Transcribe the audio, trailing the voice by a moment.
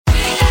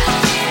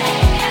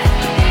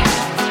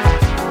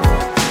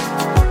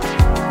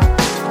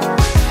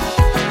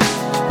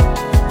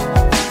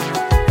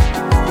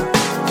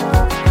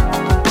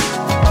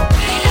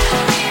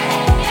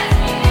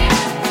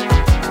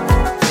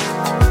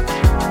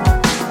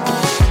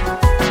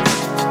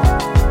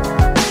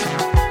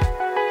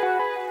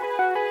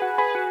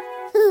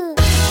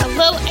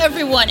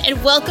everyone,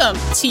 and welcome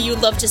to You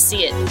Love to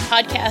See It, a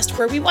podcast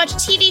where we watch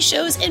TV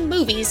shows and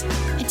movies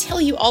and tell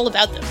you all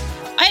about them.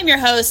 I am your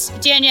host,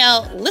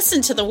 Danielle,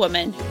 listen to the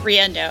woman,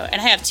 Riendo, and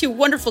I have two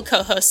wonderful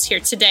co-hosts here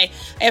today.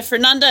 I have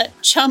Fernanda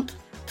Chump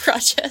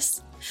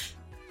Proches.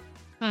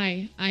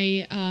 Hi,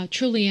 I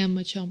truly am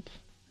a chump,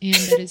 and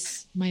that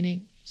is my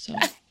name. So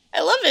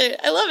I love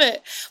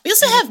it. We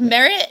also have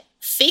Merritt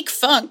Fake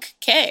Funk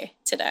K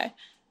today.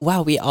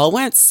 Wow, we all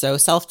went so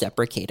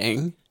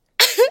self-deprecating.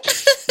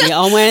 We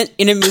all went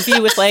in a movie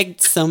with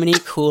like so many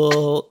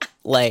cool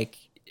like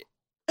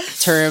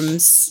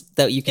terms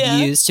that you could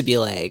use to be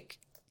like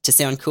to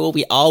sound cool.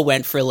 We all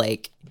went for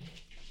like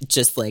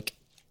just like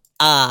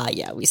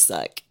we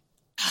suck.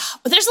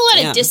 But there's a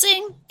lot of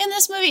dissing in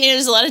this movie.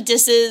 There's a lot of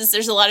disses.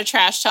 There's a lot of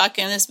trash talk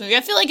in this movie.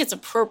 I feel like it's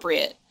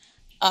appropriate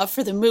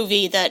for the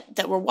movie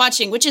that we're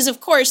watching, which is, of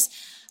course,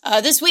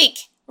 this week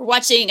we're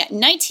watching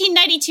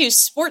 1992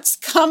 sports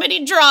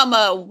comedy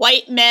drama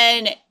White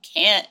Men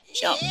Can't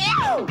Jump.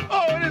 Oh,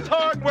 it is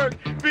hard work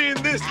being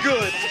this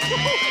good.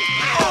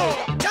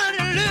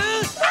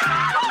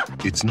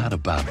 It's not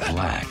about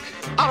black.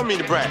 I don't mean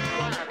to brag,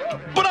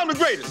 but I'm the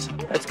greatest.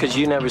 That's because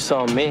you never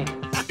saw me.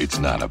 It's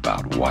not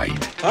about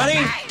white.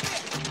 Honey,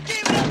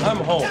 I'm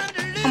home.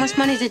 How much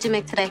money did you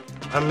make today?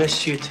 I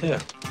missed you too.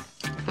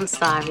 I'm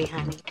sorry,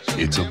 honey.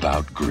 It's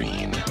about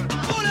green.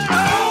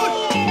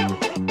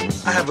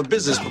 I have a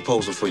business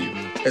proposal for you,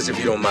 as if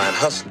you don't mind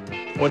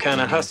hustling. What kind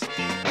of hustle?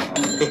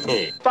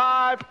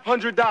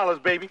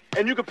 $500, baby,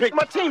 and you can pick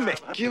my teammate.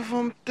 Give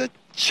him the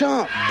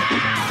chump.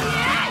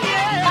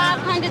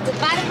 500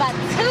 divided by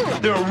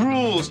 2. There are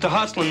rules to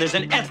hustling. There's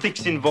an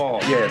ethics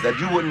involved. Yeah, that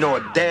you wouldn't know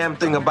a damn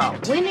thing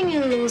about. Winning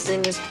and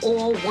losing is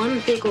all one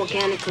big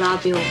organic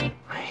globule.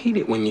 I hate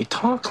it when you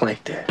talk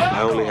like that.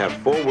 I only have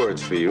 4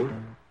 words for you.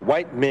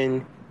 White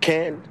men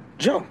can't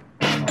jump.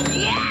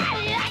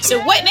 So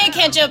White Man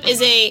Can't Jump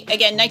is a,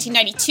 again,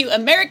 1992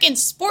 American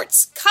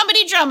sports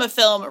comedy drama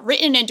film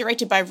written and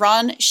directed by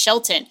Ron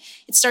Shelton.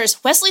 It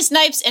stars Wesley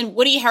Snipes and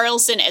Woody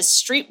Harrelson as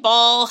street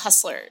ball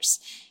hustlers.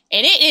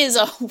 And it is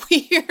a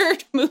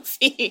weird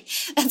movie.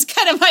 That's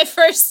kind of my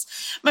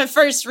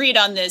first read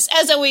on this.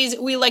 As always,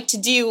 we like to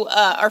do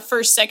our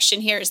first section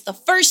here is the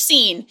first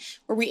scene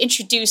where we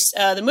introduce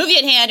the movie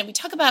at hand and we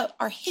talk about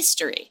our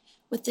history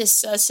with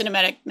this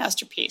cinematic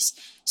masterpiece.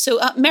 So,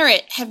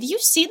 Merritt, have you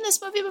seen this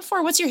movie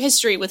before? What's your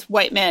history with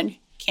White Men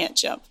Can't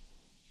Jump?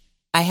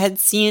 I had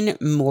seen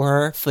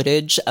more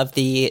footage of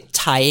the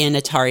tie-in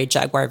Atari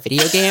Jaguar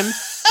video game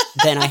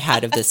than I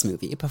had of this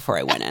movie before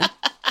I went in.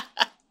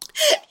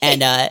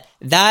 And that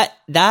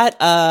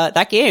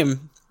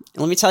game,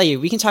 let me tell you,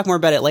 we can talk more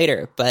about it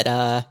later,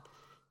 but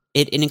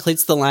it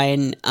includes the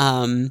line,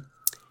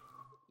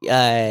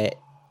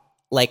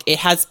 like it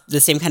has the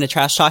same kind of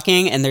trash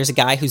talking, and there's a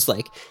guy who's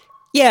like,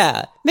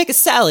 yeah, make a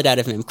salad out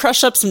of him,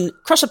 crush up some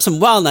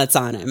walnuts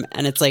on him,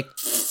 and it's like,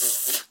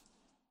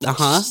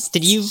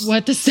 did you?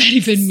 what does that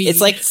even mean?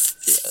 It's like,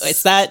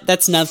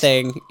 that's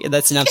nothing. So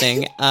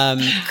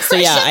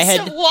yeah, I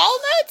had some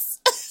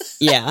walnuts.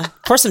 Yeah,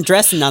 pour some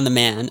dressing on the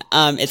man.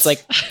 It's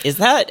like, is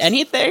that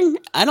anything?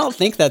 I don't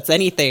think that's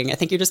anything. I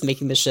think you're just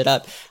making this shit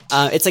up.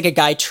 It's like a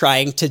guy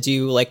trying to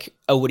do like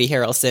a Woody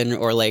Harrelson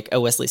or like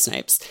a Wesley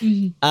Snipes.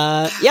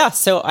 Mm-hmm.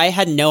 So I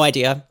had no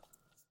idea.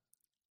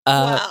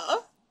 Wow.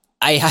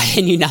 I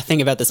knew nothing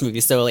about this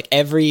movie. So like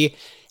every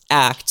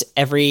act,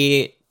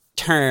 every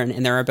turn,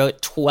 and there are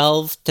about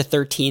 12 to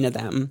 13 of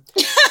them,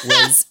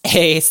 was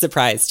a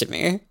surprise to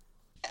me.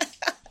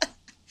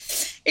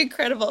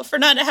 Incredible.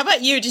 Fernanda, how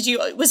about you?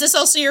 Was this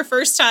also your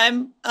first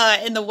time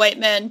in the White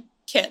Men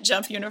Can't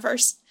Jump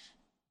universe?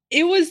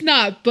 It was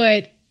not,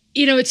 but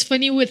it's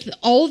funny with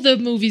all the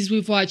movies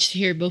we've watched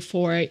here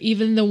before,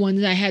 even the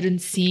ones I hadn't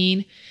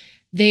seen,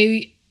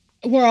 they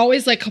were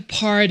always like a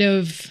part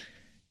of,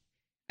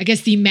 I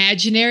guess, the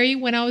imaginary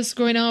when I was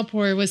growing up,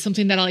 or it was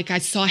something that I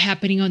saw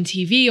happening on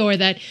TV or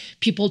that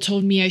people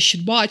told me I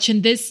should watch.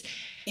 And this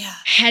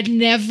had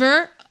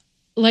never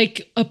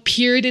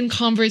appeared in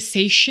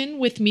conversation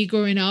with me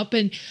growing up.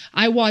 And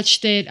I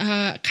watched it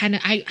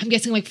I'm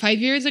guessing 5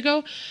 years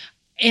ago.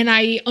 And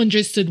I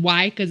understood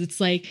why, because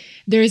it's like,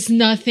 there's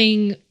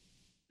nothing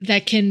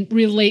that can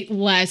relate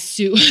less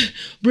to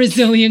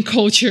Brazilian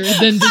culture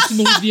than this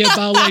movie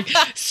about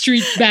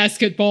street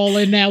basketball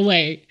in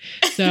LA.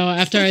 So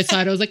after I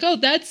saw it, I was like, oh,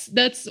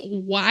 that's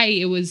why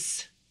it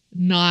was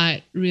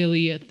not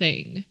really a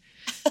thing.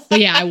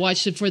 But yeah, I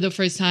watched it for the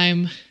first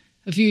time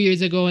a few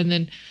years ago and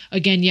then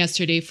again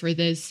yesterday for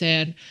this.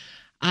 And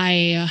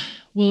I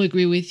will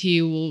agree with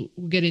you.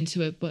 We'll get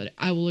into it, but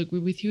I will agree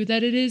with you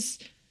that it is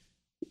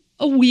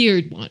a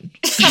weird one.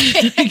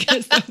 I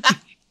guess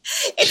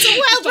it's a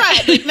wild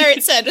ride, like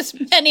Merritt said, with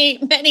many,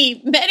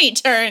 many, many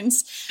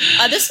turns.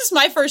 This is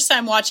my first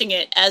time watching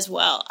it as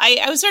well.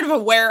 I was sort of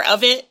aware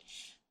of it.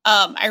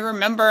 I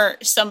remember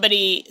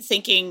somebody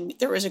thinking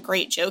there was a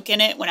great joke in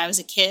it when I was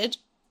a kid.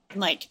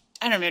 And I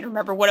don't even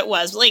remember what it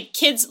was. But,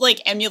 kids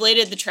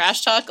emulated the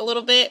trash talk a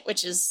little bit,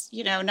 which is,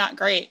 not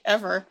great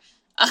ever.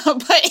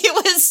 But it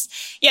was,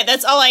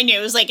 that's all I knew.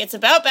 It was it's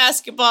about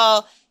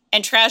basketball.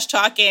 and trash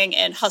talking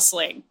and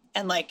hustling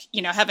and like,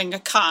 you know, having a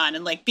con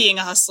and like being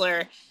a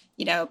hustler,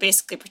 you know,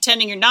 basically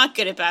pretending you're not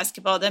good at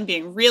basketball, then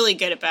being really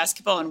good at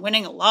basketball and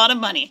winning a lot of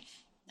money.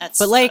 That's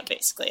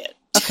basically it.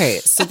 Okay,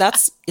 so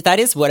that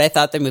is what I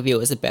thought the movie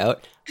was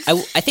about.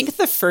 I think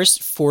the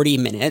first 40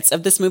 minutes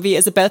of this movie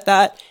is about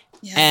that.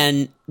 Yeah.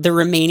 And the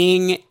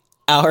remaining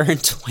hour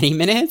and 20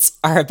 minutes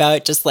are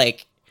about just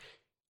like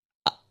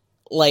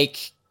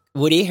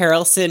Woody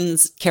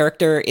Harrelson's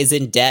character is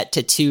in debt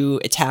to two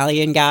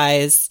Italian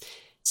guys.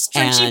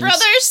 Strucci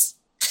brothers?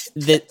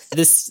 The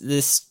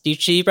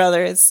Stucci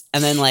brothers.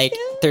 And then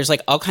there's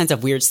like all kinds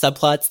of weird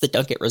subplots that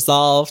don't get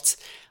resolved.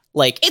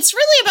 Like, it's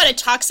really about a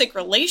toxic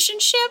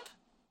relationship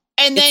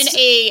and then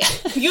a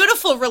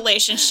beautiful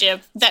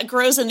relationship that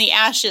grows in the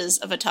ashes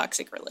of a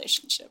toxic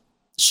relationship.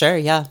 Sure,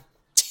 yeah.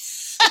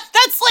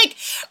 That's like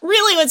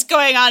really what's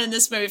going on in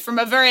this movie from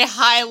a very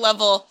high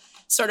level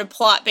sort of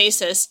plot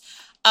basis.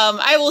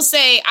 I will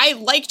say I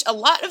liked a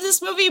lot of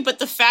this movie, but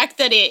the fact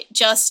that it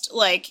just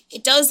like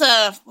it does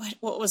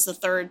what was the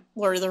third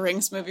Lord of the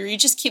Rings movie where you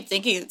just keep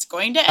thinking it's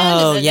going to end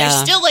and then there's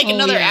still like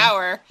another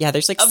hour. Yeah,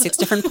 there's like 6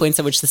 different points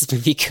at which this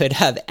movie could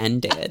have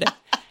ended.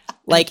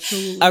 Like,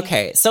 absolutely.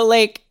 Okay, so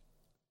like,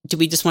 do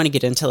we just want to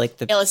get into like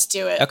the? Yeah, let's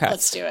do it. Okay,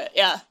 let's do it.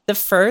 Yeah, the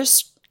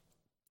first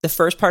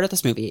part of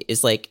this movie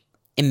is like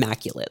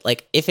immaculate.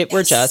 Like, if it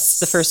were just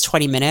the first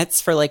 20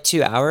 minutes for like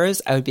 2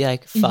 hours, I would be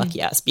like, fuck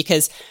yes,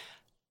 because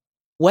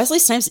Wesley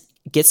Snipes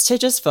gets to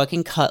just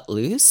fucking cut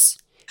loose.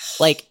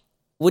 Like,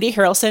 Woody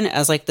Harrelson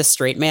as like the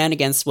straight man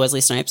against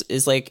Wesley Snipes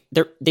is like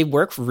they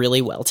work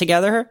really well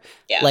together.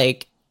 Yeah.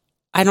 Like,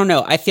 I don't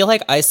know. I feel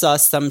like I saw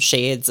some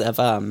shades of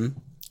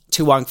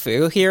Tu Wong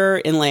Fu here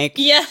in like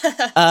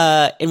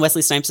in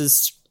Wesley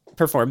Snipes'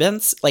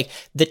 performance. Like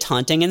the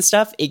taunting and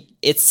stuff.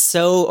 It's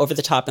so over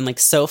the top and like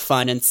so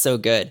fun and so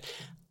good.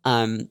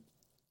 And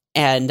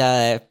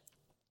like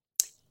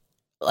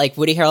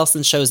Woody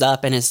Harrelson shows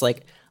up and is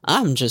like,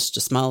 I'm just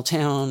a small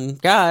town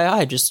guy.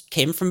 I just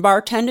came from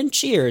bartending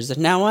Cheers, and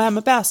now I'm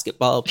a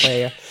basketball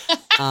player.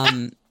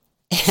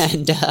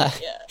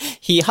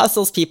 He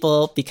hustles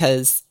people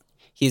because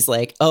he's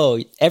like,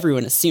 oh,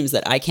 everyone assumes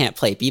that I can't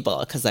play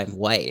b-ball because I'm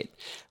white.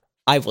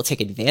 I will take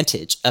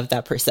advantage of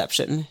that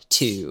perception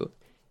to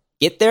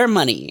get their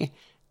money.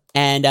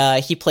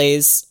 And he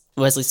plays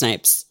Wesley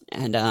Snipes,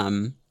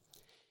 and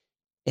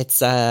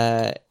it's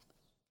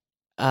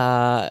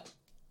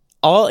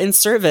all in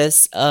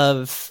service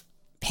of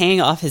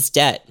paying off his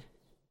debt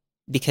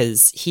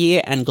because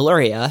he and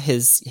Gloria,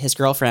 his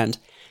girlfriend,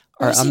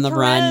 are Rosie on the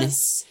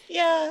Perez. run.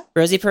 Yeah.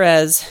 Rosie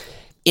Perez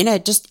in a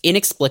just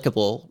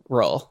inexplicable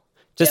role.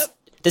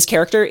 This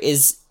character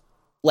is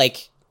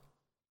like,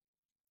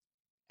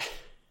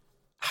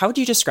 how would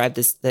you describe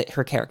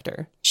her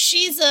character?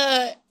 She's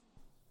a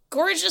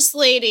gorgeous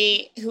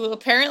lady who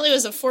apparently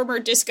was a former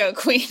disco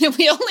queen, and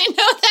we only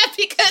know that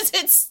because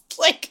it's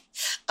like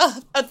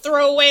a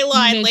throwaway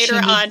line later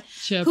on,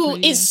 who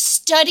is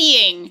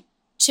studying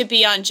to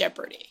be on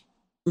Jeopardy.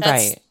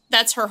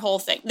 That's her whole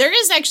thing. There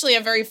is actually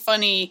a very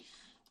funny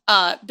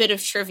bit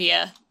of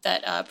trivia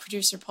that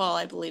producer Paul,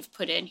 I believe,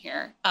 put in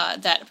here,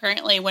 that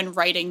apparently when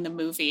writing the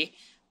movie,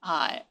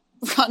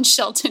 Ron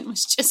Shelton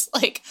was just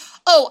like,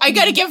 oh, I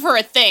got to give her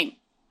a thing.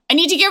 I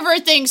need to give her a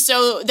thing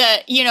so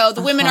that, you know,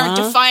 the women aren't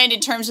defined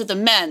in terms of the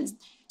men.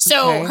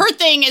 So her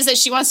thing is that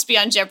she wants to be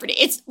on Jeopardy.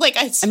 It's like,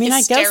 it's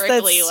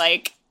hysterically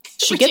like,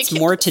 she gets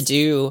more to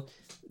do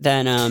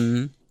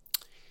than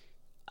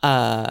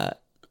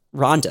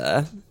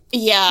Rhonda.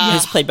 Yeah.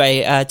 Who's played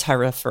by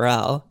Tyra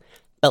Farrell.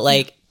 But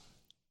like,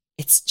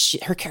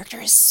 her character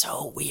is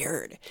so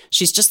weird.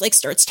 She's just like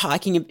starts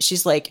talking.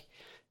 She's like,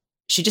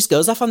 she just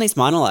goes off on these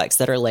monologues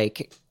that are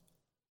like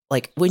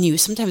when you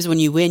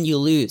win, you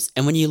lose.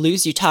 And when you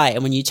lose, you tie.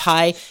 And when you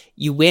tie,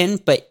 you win,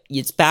 but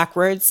it's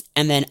backwards.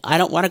 And then I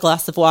don't want a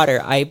glass of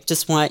water. I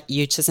just want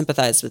you to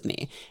sympathize with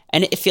me.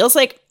 And it feels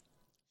like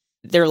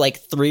there are like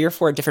 3 or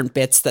 4 different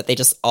bits that they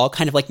just all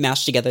kind of like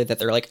mash together that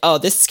they're like, oh,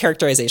 this is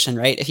characterization,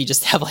 right? If you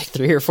just have like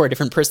 3 or 4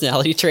 different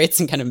personality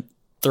traits and kind of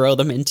throw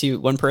them into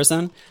one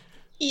person.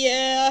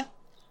 Yeah.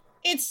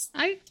 I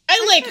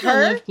like her.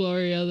 I love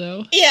Gloria,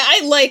 though. Yeah,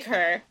 I like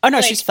her. Oh,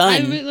 no, she's fun. I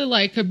really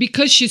like her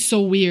because she's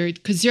so weird.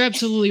 Because you're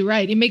absolutely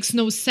right. It makes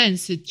no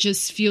sense. It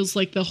just feels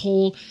like the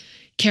whole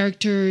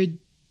character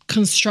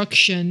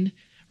construction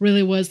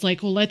really was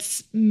like, well,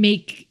 let's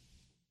make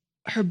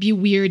her be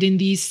weird in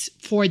these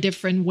 4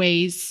 different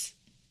ways.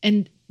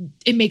 And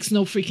it makes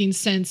no freaking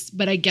sense.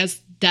 But I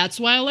guess that's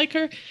why I like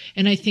her.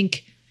 And I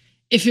think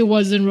if it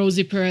wasn't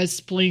Rosie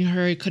Perez playing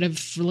her, it could have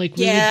like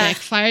really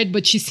backfired.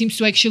 But she seems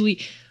to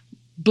actually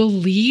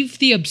believe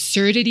the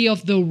absurdity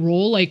of the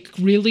role, like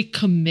really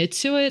commit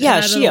to it.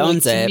 Yeah, she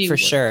owns it for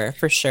sure.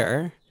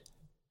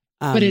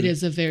 But it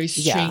is a very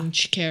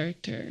strange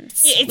character.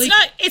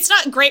 It's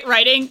not great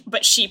writing,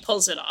 but she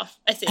pulls it off,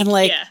 I think.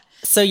 And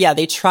so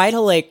they try to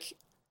like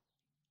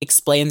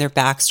explain their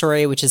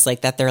backstory, which is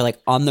like that they're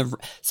like on the,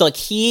 so like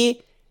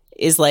he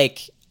is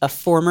like a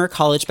former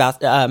college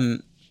Woody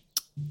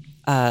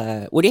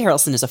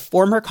Harrelson is a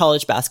former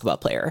college basketball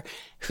player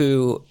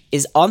who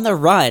is on the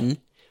run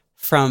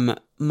from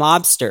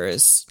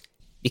mobsters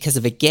because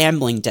of a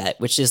gambling debt,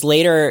 which is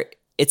later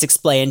it's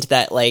explained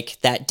that like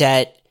that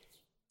debt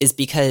is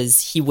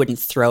because he wouldn't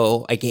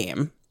throw a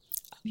game.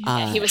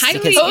 He was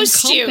Highly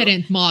supposed to.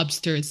 incompetent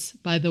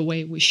mobsters, by the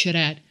way, we should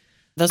add.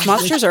 Those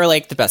mobsters are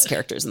like the best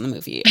characters in the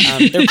movie.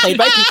 They're played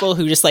by people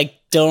who just like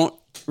don't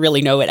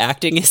really know what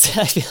acting is.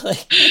 I feel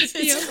like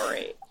It's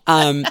great.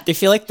 they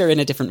feel like they're in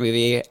a different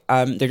movie.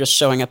 They're just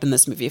showing up in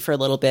this movie for a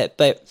little bit,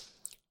 but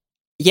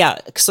yeah.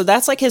 So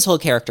that's like his whole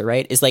character,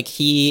 right? Is like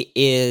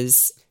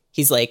he's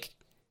like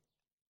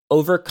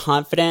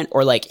overconfident,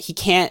 or like he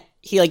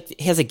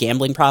has a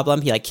gambling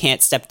problem. He like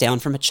can't step down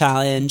from a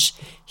challenge.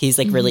 He's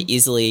like really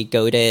easily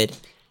goated,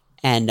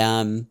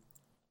 and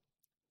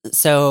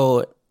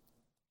so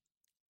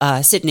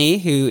Sydney,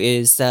 who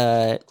is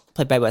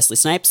played by Wesley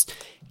Snipes,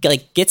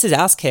 like gets his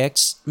ass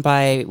kicked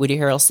by Woody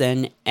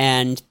Harrelson,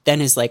 and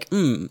then is like,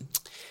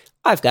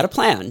 I've got a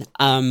plan.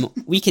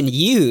 We can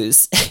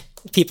use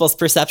people's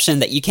perception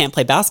that you can't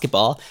play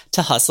basketball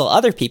to hustle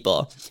other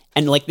people.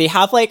 And like they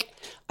have like,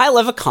 I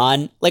love a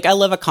con. Like I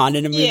love a con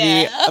in a movie.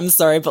 Yeah. I'm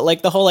sorry, but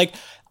like the whole like,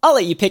 I'll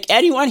let you pick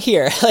anyone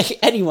here, like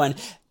anyone.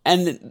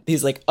 And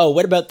he's like, oh,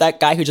 what about that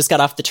guy who just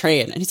got off the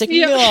train? And he's like,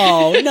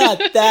 no, not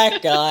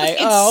that guy.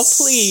 Oh,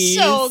 please.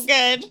 So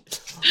good.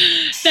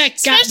 That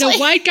guy, the Especially-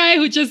 white guy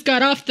who just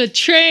got off the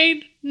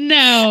train?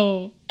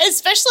 No.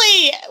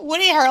 Especially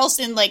Woody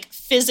Harrelson, like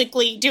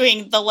physically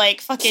doing the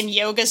like fucking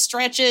yoga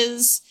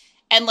stretches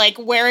and like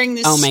wearing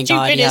the Oh my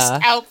God, stupidest yeah.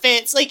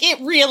 outfits. Like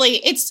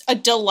it's a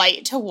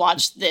delight to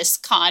watch this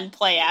con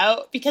play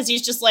out because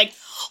he's just like,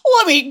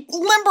 let me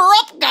limber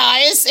up,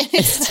 guys. And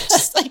it's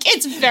just like,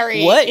 it's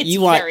What,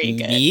 you want very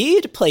good. me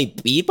to play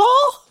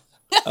b-ball?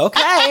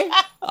 Okay.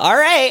 All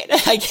right,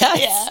 I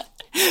guess.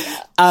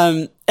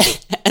 Yeah.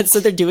 And so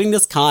they're doing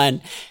this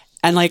con,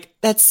 and like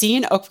that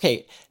scene,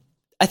 okay,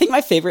 I think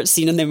my favorite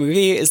scene in the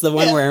movie is the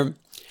one where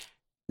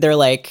they're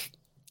like,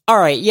 all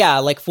right, yeah,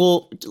 like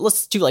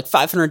let's do like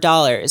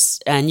 $500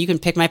 and you can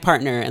pick my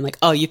partner. And like,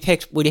 oh, you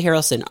picked Woody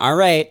Harrelson. All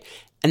right.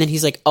 And then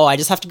he's like, oh, I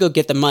just have to go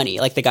get the money,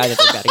 like the guy that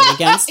they're betting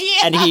against.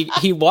 Yeah. And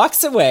he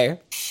walks away,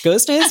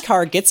 goes to his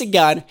car, gets a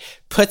gun,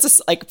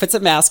 puts a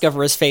mask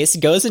over his face,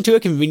 goes into a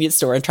convenience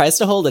store and tries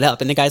to hold it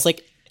up. And the guy's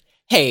like,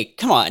 hey,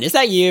 come on, is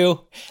that you?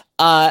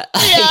 And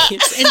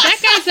that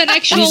guy's an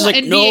actual he's like,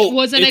 NBA, "No,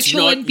 was an it's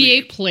actual not NBA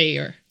me."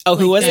 player. Oh,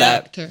 who was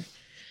that? Actor.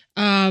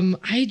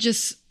 I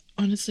just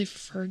honestly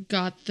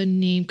forgot the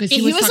name because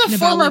He was was talking a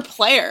about, former like,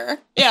 player.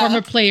 a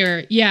former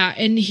player. Yeah.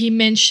 And he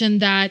mentioned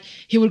that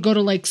he would go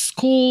to like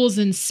schools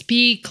and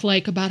speak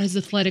like about his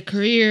athletic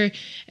career.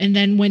 And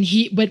then when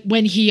he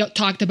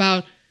talked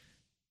about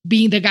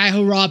being the guy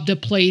who robbed a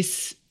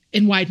place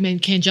in White Men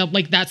Can't Jump,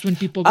 like that's when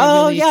people got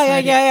Oh, really yeah.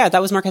 excited.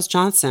 That was Marcus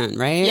Johnson,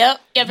 right?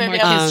 Yep.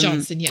 Marcus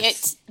Johnson, yes.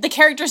 It's, the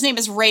character's name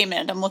is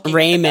Raymond. I'm looking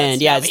Raymond, at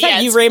the yeah. notes Is now, that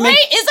but you, it's Raymond?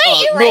 Is that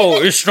you,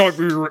 Raymond? it's not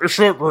me. It's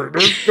not Raymond.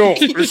 No,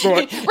 it's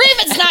not.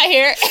 Raymond's not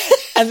here.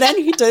 And then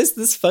he does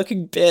this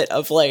fucking bit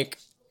of like,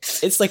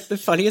 it's like the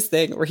funniest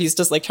thing where he's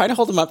just like trying to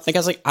hold him up. The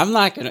guy's like, you're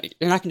not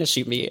gonna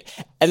shoot me.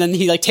 And then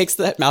he like takes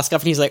the mask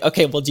off and he's like,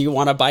 okay, well, do you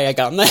want to buy a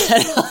gun then?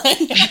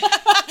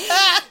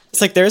 It's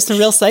like, there's some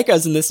real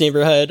psychos in this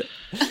neighborhood.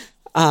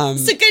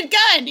 It's a good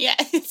gun. Yeah.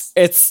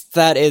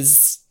 That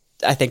is,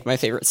 I think, my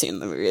favorite scene in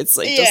the movie. It's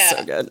like just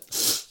so good.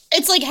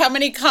 It's like how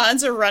many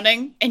cons are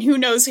running and who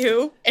knows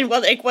who and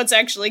what's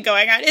actually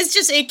going on. It's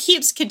just, it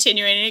keeps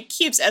continuing and it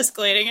keeps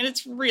escalating and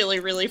it's really,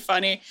 really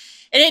funny.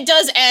 And it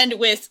does end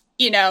with,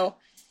 he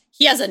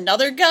has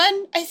another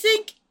gun, I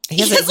think. He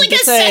has like a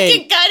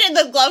second gun in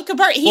the glove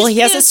compartment. He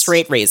has a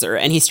straight razor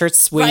and he starts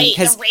swinging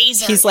because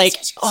he's like,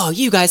 oh,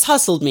 you guys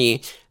hustled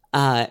me.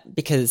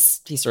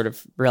 Because he sort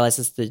of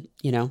realizes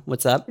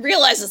what's up.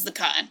 Realizes the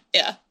con,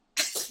 yeah.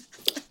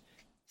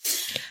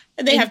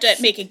 And they have to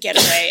make a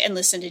getaway and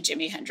listen to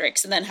Jimi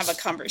Hendrix and then have a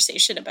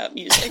conversation about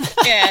music.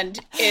 And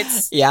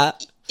it's... Yeah,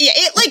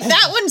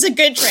 that one's a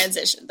good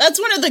transition. That's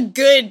one of the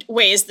good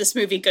ways this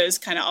movie goes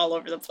kind of all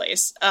over the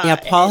place.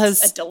 Paul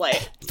has a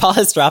delight. Paul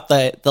has dropped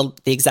the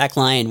exact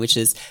line, which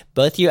is,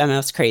 both you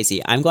MFs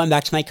crazy. I'm going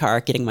back to my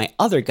car, getting my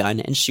other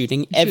gun and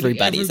shooting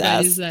everybody's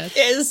ass.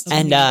 Is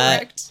And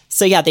correct.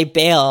 so yeah, they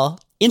bail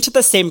into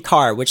the same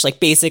car, which like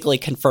basically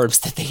confirms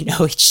that they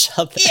know each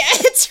other. Yeah,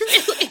 it's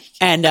really...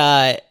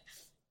 And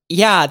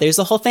yeah, there's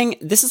a whole thing.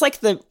 This is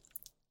like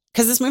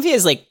because this movie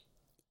is like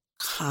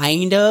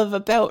kind of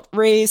about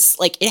race.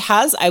 Like it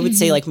has, I would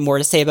say, like more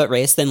to say about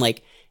race than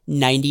like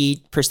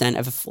 90%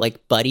 of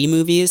like buddy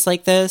movies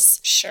like this.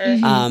 Sure.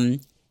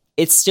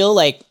 It's still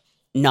like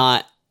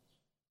not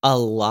a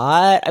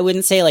lot. I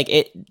wouldn't say like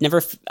it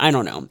never, I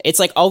don't know. It's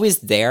like always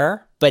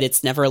there, but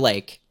it's never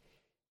like,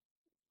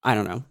 I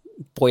don't know,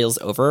 boils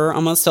over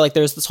almost. So like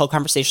there's this whole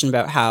conversation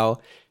about how,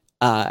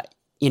 Woody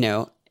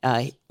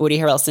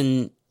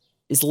Harrelson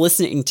is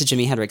listening to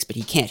Jimi Hendrix, but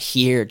he can't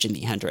hear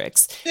Jimi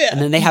Hendrix. Yeah. And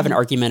then they have an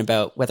argument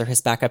about whether his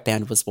backup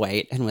band was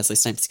white, and Wesley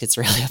Snipes gets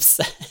really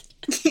upset.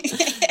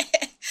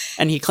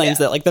 And he claims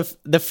that like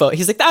the photo,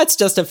 he's like, that's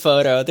just a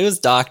photo. It was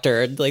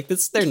doctored. Like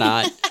this, they're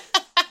not.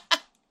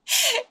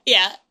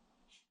 Yeah.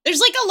 There's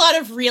like a lot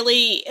of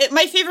really,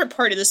 my favorite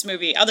part of this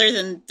movie, other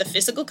than the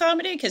physical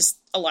comedy, because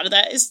a lot of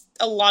that is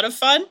a lot of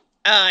fun,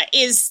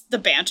 is the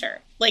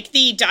banter. Like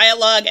the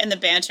dialogue and the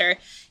banter.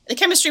 The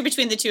chemistry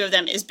between the two of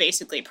them is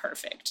basically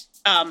perfect.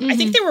 I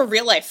think they were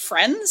real life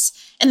friends,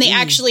 and they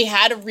actually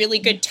had a really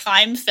good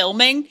time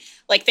filming.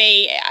 Like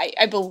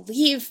I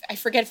believe, I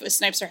forget if it was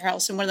Snipes or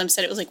Harrelson, one of them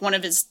said it was like one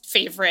of his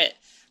favorite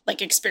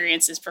like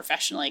experiences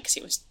professionally because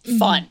it was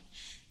fun.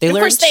 Of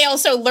course, they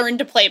also learned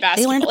to play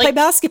basketball. They learned to play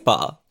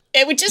basketball.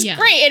 Which is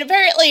great. And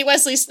apparently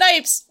Wesley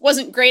Snipes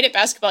wasn't great at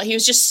basketball. He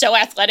was just so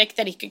athletic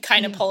that he could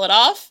kind of pull it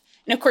off.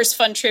 And of course,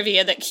 fun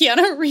trivia that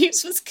Keanu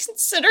Reeves was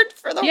considered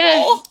for the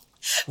role.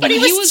 But he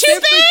was too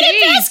bad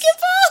at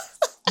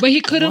basketball. But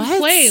he couldn't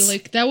play.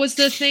 Like, that was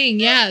the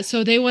thing. Yeah.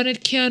 So they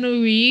wanted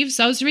Keanu Reeves.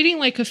 I was reading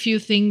like a few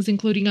things,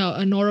 including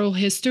an oral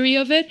history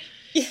of it.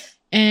 Yeah.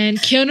 And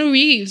Keanu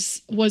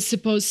Reeves was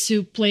supposed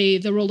to play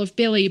the role of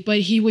Billy,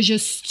 but he was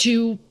just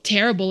too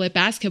terrible at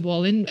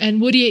basketball.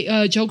 And Woody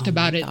joked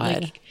about it.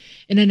 Like,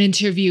 in an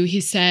interview, he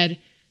said it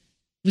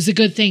was a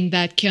good thing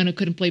that Keanu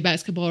couldn't play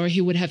basketball or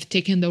he would have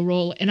taken the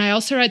role. And I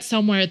also read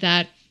somewhere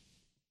that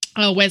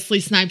Wesley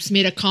Snipes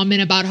made a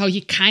comment about how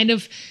he kind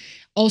of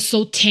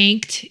also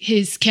tanked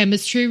his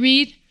chemistry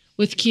read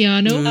with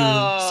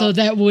Keanu so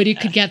that Woody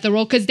could get the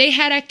role. Because they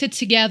had acted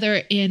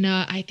together in,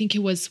 I think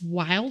it was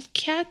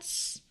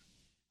Wildcats.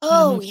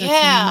 Oh,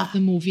 yeah. The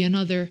movie,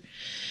 another.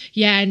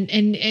 Yeah,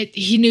 and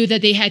he knew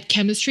that they had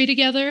chemistry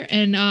together.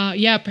 And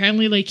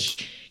apparently like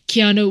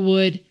Keanu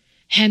would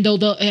handle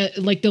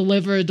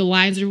deliver the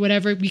lines or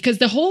whatever, because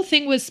the whole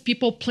thing was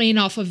people playing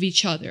off of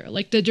each other.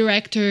 Like the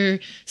director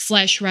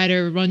 /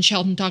 writer Ron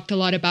Shelton talked a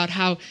lot about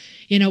how,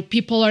 you know,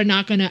 people are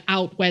not going to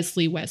out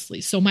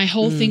Wesley. So my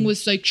whole thing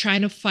was like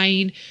trying to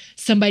find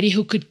somebody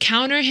who could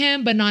counter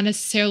him, but not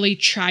necessarily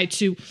try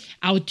to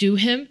outdo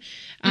him.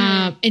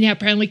 And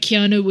apparently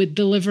Keanu would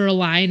deliver a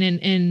line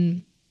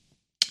and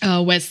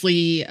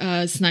Wesley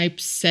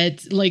Snipes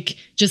said, like,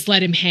 just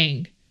let him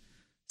hang.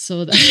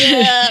 So that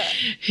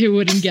he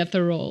wouldn't get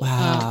the role.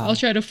 Wow. I'll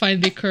try to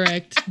find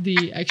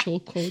the actual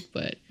quote,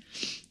 but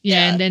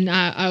and then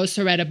I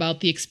also read about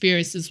the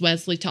experiences,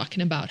 Wesley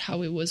talking about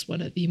how it was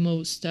one of the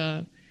most,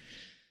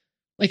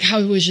 like how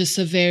it was just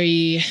a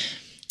very,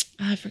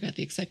 I forgot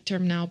the exact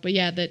term now, but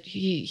yeah, that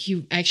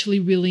he actually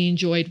really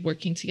enjoyed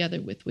working together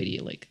with Woody,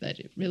 like that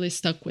it really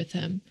stuck with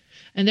him.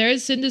 And there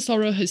is in this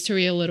oral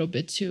history a little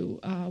bit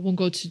too. Won't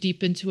go too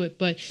deep into it,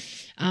 but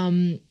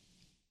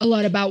a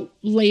lot about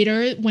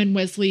later when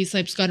Wesley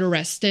Snipes got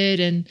arrested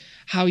and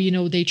how, you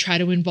know, they try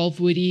to involve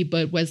Woody,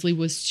 but Wesley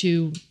was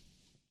too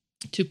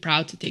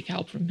proud to take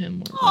help from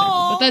him or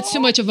whatever. But that's too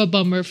much of a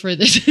bummer for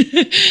this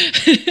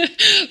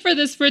for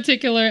this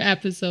particular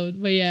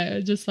episode. But yeah,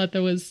 I just thought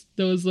that was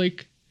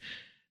like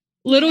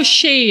little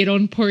shade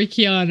on poor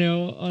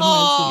Keanu on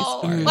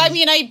Wesley's part. Well, I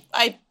mean,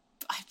 I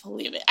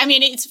believe it. I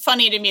mean, it's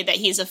funny to me that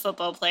he's a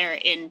football player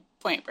in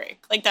Point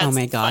Break. Like, that's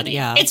my God, funny.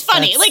 yeah. It's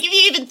funny. Like, if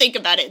you even think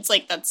about it, it's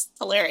like, that's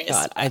hilarious.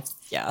 God, I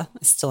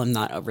still am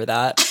not over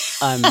that.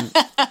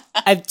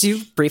 I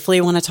do briefly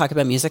want to talk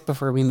about music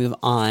before we move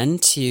on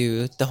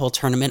to the whole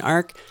tournament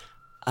arc.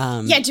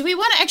 Do we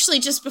want to actually,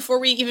 just before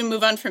we even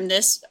move on from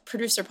this,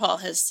 producer Paul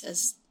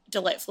has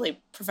delightfully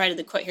provided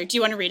the quote here. Do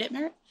you want to read it,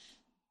 Merritt?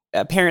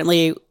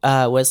 Apparently,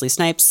 Wesley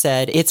Snipes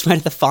said, "It's one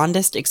of the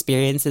fondest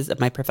experiences of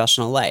my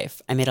professional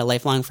life. I made a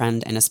lifelong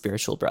friend and a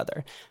spiritual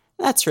brother."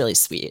 That's really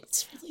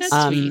sweet.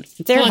 That's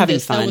sweet. They're Fondest, having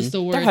fun.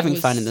 the word. They're having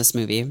fun in this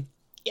movie.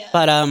 Yeah.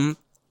 But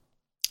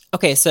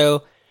okay,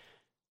 so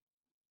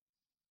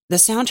the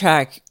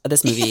soundtrack of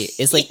this movie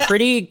is like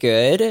pretty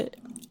good.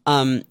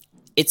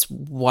 It's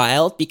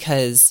wild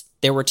because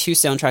there were 2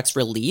 soundtracks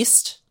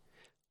released.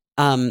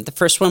 The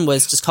first one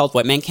was just called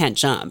 "White Man Can't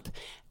Jump,"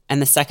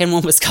 and the second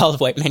one was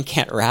called "White Man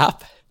Can't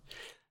Rap."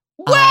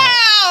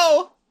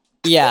 Wow!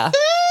 Yeah.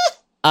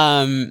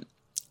 And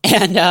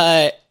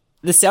the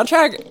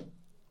soundtrack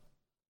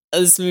of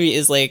this movie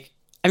is like,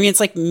 I mean, it's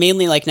like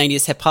mainly like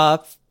 90s hip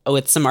hop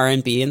with some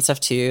R&B and stuff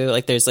too.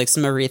 Like there's like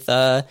some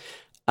Aretha,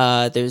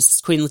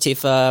 there's Queen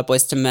Latifah,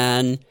 Boyz II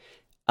Men,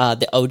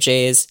 the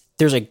OJs.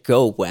 There's a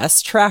Go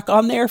West track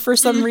on there for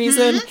some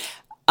reason.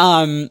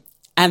 And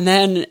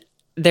then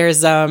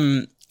there's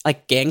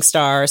like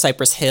Gangstar,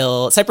 Cypress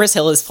Hill. Cypress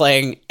Hill is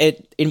playing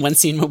it in one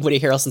scene when Woody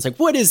Harrelson's like,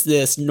 "What is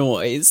this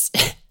noise?"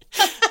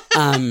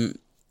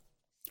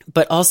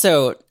 But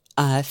also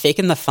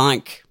Fakin' the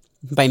Funk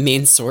by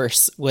Main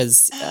Source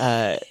was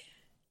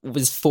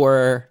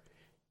for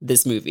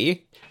this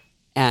movie,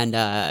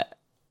 and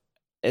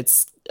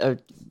it's a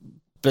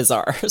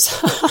bizarre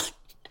song.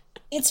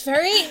 It's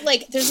very,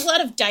 like, there's a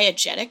lot of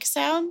diegetic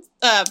sound.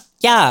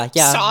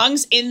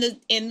 Songs in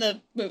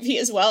the movie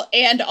as well,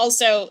 and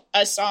also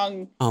a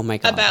song. Oh my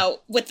God!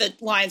 About with the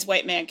lines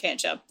 "White Man Can't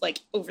Jump" like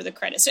over the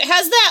credits. So it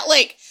has that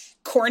like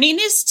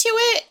corniness to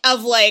it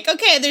of like,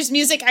 okay, there's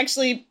music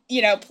actually,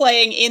 you know,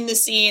 playing in the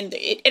scene.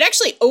 It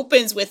actually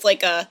opens with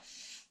like a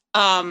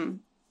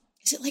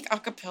is it like a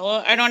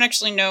cappella? I don't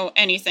actually know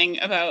anything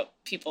about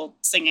people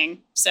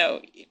singing.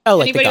 So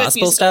like the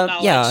gospel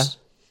stuff. Yeah.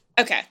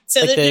 Okay,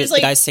 so like there's the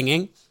like guys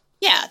singing.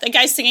 Yeah, the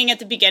guy's singing at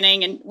the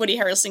beginning, and Woody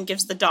Harrelson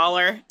gives the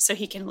 $1 so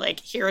he can like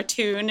hear a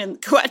tune and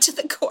go out to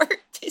the court,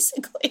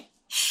 basically.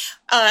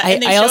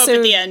 And they show up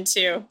at the end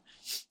too.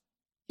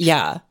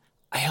 Yeah,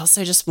 I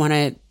also just want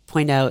to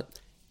point out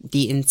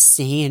the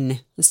insane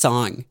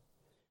song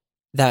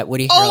that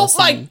Woody Harrelson. Oh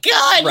my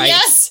God! Writes.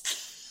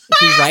 Yes,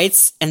 he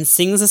writes and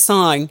sings a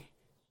song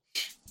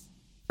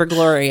for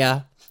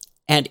Gloria,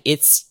 and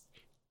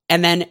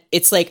then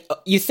it's like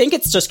you think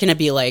it's just going to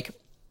be like.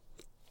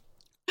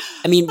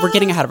 I mean, we're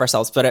getting ahead of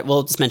ourselves, but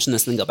we'll just mention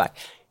this and then go back.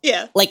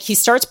 Yeah. Like, he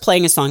starts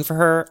playing a song for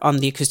her on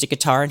the acoustic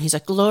guitar, and he's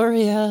like,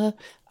 Gloria,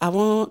 I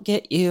won't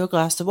get you a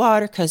glass of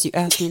water because you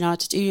asked me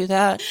not to do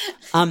that.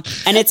 And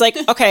it's like,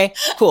 okay,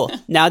 cool.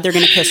 Now they're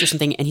going to kiss or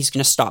something, and he's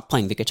going to stop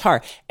playing the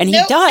guitar. And he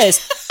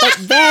does, but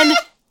then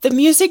the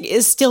music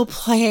is still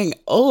playing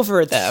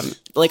over them,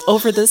 like,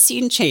 over the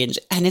scene change.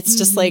 And it's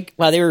just like,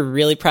 wow, they were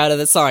really proud of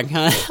the song,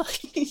 huh?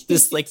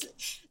 This, like...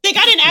 They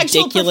got an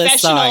actual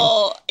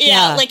professional,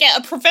 yeah, like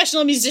a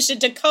professional musician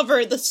to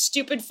cover the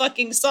stupid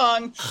fucking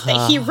song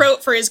that he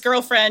wrote for his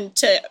girlfriend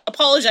to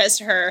apologize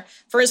to her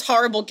for his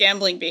horrible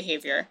gambling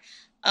behavior.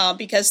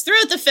 Because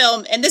throughout the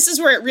film, and this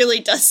is where it really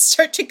does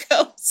start to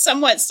go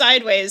somewhat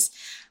sideways,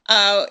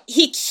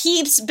 he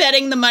keeps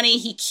betting the money,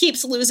 he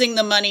keeps losing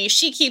the money,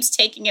 she keeps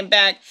taking him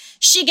back,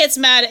 she gets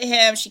mad at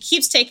him, she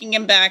keeps taking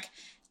him back,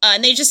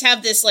 and they just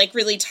have this like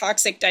really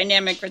toxic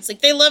dynamic where it's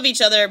like they love each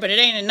other, but it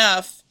ain't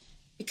enough.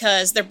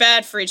 Because they're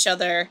bad for each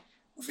other.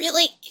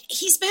 Really?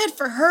 He's bad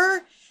for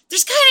her?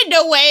 There's kind of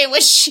no way in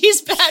which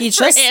she's bad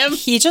for him.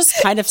 He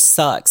just kind of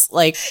sucks.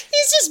 Like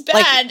he's just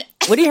bad.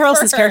 Like, Woody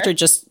Harrelson's character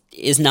just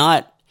is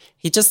not.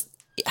 He just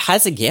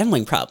has a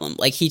gambling problem.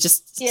 Like he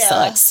just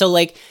sucks. So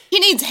like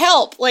he needs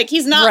help. Like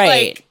he's not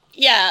right. like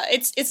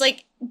It's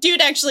like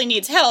dude actually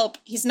needs help.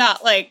 He's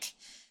not like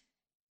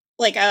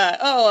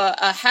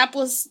a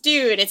hapless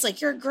dude. It's like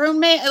you're a grown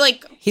man.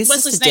 Like he's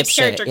Wesley Snipes'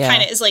 character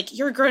kind of is like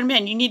you're a grown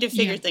man. You need to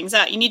figure things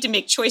out. You need to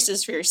make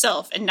choices for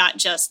yourself and not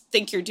just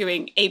think you're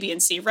doing A, B,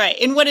 and C right.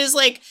 In what is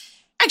like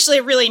actually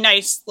a really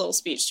nice little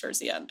speech towards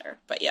the end there.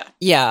 But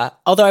yeah.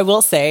 Although I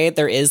will say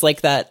there is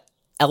like that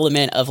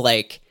element of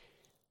like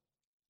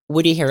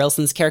Woody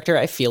Harrelson's character.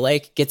 I feel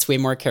like gets way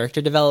more character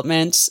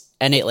development.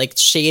 And it like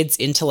shades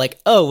into like,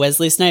 oh,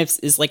 Wesley Snipes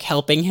is like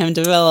helping him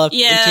develop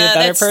into a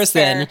better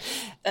person.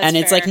 And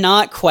it's like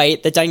not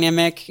quite the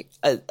dynamic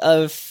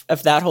of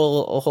that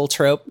whole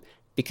trope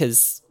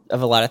because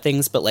of a lot of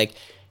things, but like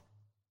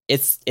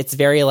it's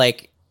very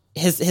like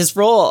his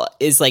role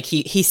is like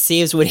he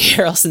saves Woody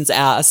Harrelson's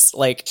ass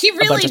like he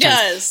really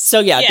does. So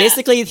yeah,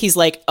 basically he's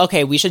like,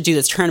 okay, we should do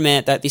this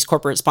tournament that these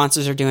corporate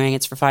sponsors are doing.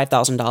 It's for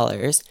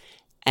 $5,000.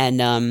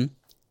 And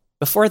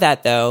before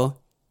that though,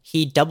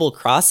 he double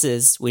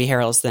crosses Woody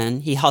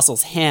Harrelson. He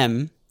hustles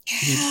him.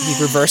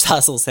 He reverse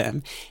hustles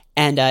him.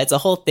 And it's a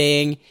whole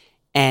thing.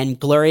 And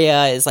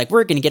Gloria is like,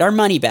 we're going to get our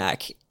money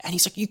back. And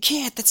he's like, you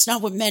can't. That's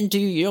not what men do.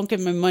 You don't get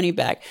my money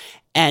back.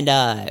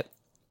 And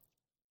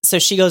so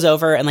she goes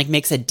over and like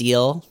makes a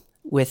deal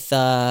with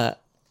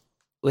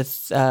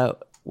what's Rhonda,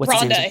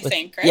 his name? I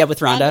think, right? Yeah, with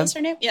Rhonda. Rhonda's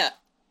her name? Yeah.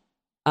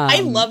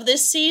 I love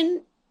this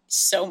scene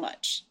so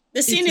much.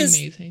 This scene is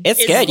amazing.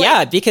 It's good,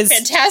 like, because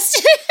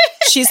fantastic.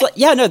 She's like,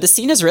 the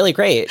scene is really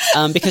great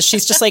because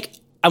she's just like,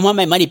 I want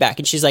my money back.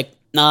 And she's like,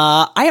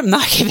 nah, I am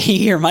not giving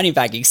you your money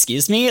back.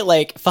 Excuse me?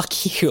 Like,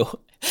 fuck you.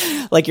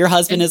 Like, your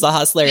husband is a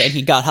hustler and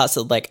he got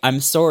hustled. Like, I'm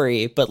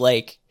sorry, but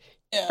like,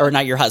 or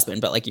not your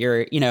husband, but like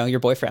your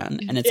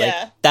boyfriend. And it's like,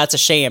 that's a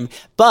shame.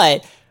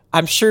 But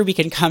I'm sure we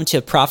can come to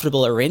a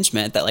profitable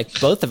arrangement that like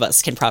both of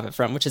us can profit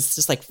from, which is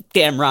just like,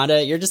 damn,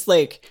 Rhonda, you're just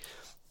like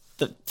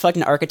the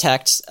fucking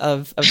architect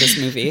of this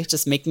movie,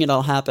 just making it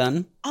all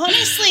happen.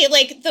 Honestly,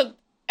 like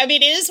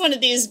it is one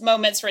of these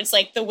moments where it's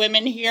like the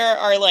women here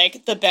are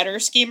like the better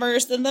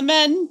schemers than the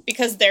men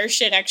because their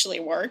shit actually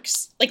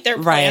works. Like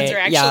their plans are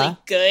actually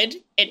good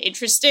and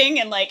interesting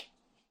and like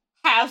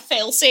have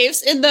fail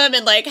safes in them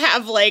and like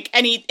have like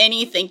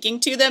any thinking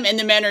to them. And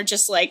the men are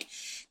just like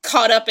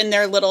caught up in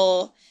their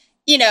little,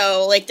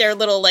 like their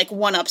little like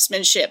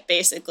one-upsmanship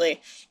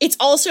basically. It's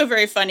also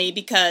very funny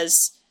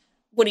because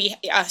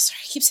I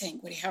keep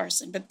saying Woody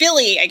Harrelson, but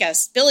Billy, I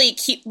guess. Billy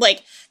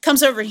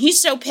comes over and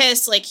he's so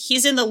pissed. Like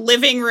he's in the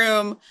living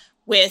room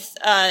with,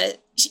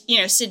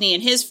 Sydney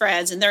and his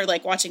friends and they're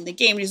like watching the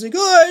game. And he's like,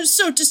 oh, it's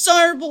so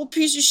desirable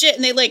piece of shit.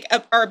 And they like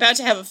are about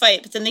to have a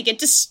fight, but then they get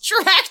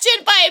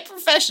distracted by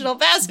professional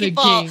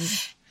basketball,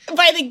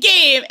 by the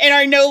game and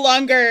are no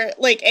longer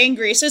like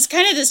angry. So it's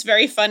kind of this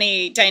very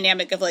funny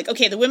dynamic of like,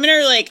 okay, the women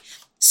are like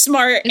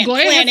smart and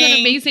Gloria planning. has an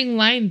amazing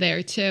line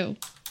there too.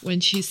 When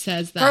she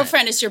says that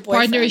girlfriend is your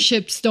boyfriend.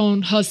 Partnerships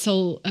don't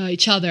hustle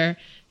each other.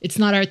 It's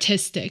not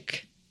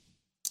artistic.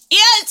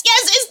 Yes,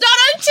 it's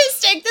not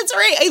artistic. That's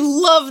right. I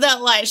love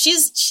that line. She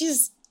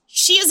is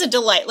a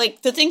delight.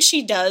 Like the things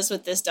she does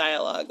with this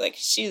dialogue, like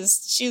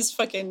she's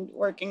fucking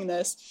working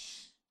this.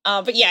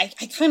 But yeah,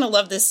 I kind of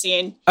love this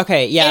scene.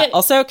 Okay, yeah.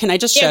 Also, can I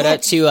just shout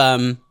out to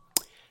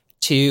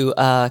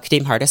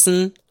Kadeem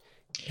Hardison,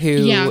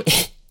 who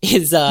is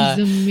he's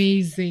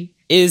amazing.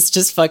 Is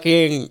just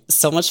fucking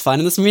so much fun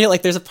in this movie.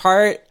 Like there's a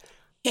part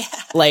Yeah.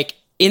 Like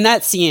in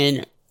that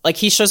scene, like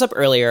he shows up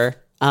earlier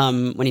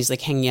when he's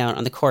like hanging out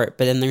on the court,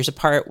 but then there's a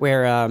part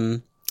where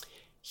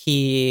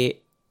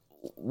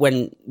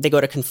when they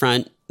go to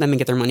confront them and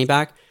get their money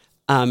back,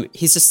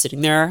 he's just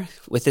sitting there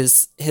with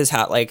his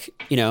hat like,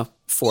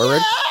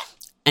 forward,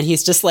 and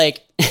he's just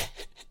like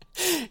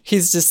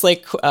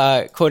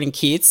quoting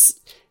Keats.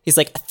 He's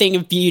like, "A thing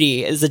of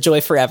beauty is a joy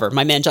forever."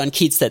 My man John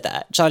Keats said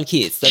that. John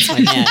Keats, that's my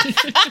man.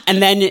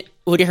 And then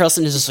Woody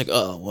Harrelson is just like,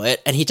 "Oh,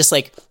 what?" And he just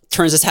like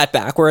turns his hat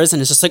backwards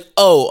and is just like,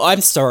 "Oh,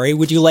 I'm sorry.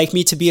 Would you like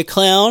me to be a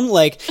clown?"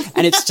 Like,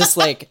 and it's just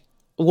like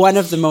one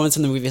of the moments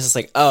in the movie is just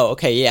like, "Oh,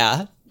 okay,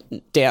 yeah,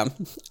 damn,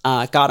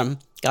 got him."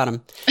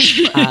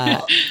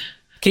 Kadeem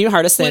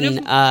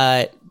Hardison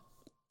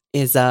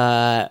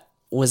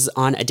was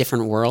on A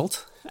Different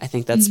World. I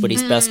think that's what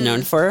he's best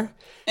known for.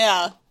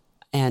 Yeah.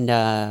 And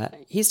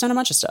he's done a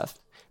bunch of stuff.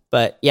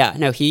 But yeah,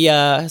 no, he's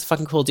a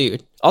fucking cool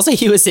dude. Also,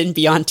 he was in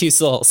Beyond Two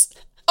Souls.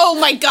 Oh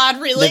my God,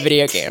 really? The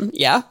video game,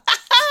 yeah.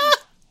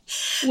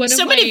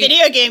 Many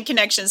video game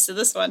connections to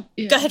this one.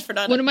 Yeah. Go ahead,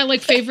 Fernanda. One of my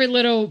favorite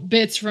little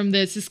bits from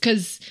this is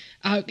because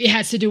it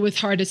has to do with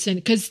Hardison,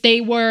 because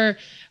they were,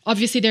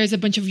 obviously there's a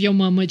bunch of Yo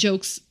Mama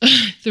jokes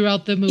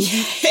throughout the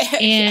movie.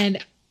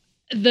 And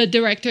the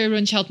director,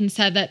 Ron Shelton,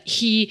 said that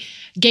he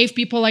gave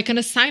people like an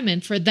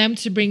assignment for them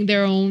to bring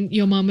their own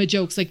Yo Mama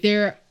jokes. Like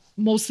they're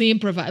mostly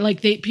improvised.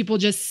 Like people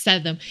just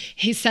said them.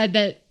 He said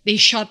that they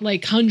shot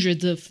like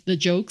hundreds of the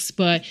jokes,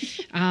 but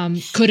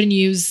couldn't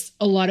use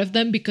a lot of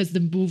them because the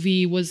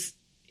movie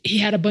he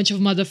had a bunch of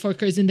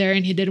motherfuckers in there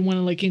and he didn't want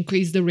to like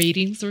increase the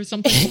ratings or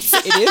something. It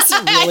is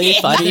really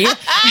funny.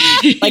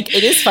 Like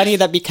it is funny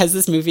that because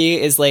this movie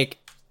is like,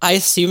 I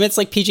assume it's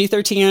like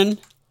PG-13.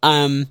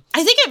 I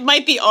think it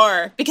might be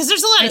R because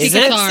there's a lot of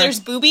sex. There's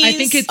boobies. I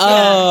think it's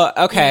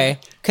okay.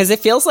 Because it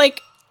feels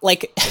like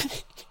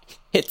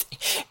it's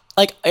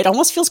like it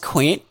almost feels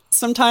quaint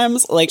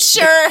sometimes. Like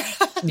sure,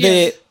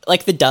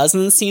 like the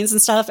dozen scenes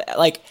and stuff.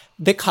 Like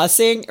the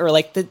cussing or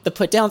like the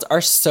put downs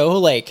are so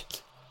like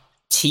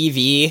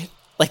TV,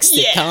 like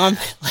sitcom.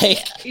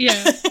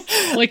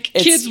 Like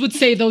kids would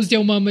say those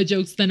Yo Mama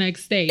jokes the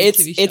next day.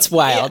 It's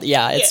wild.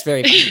 It's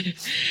very funny.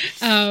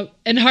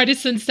 And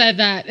Hardison said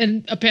that,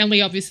 and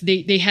apparently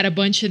obviously they had a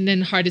bunch, and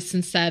then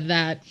Hardison said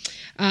that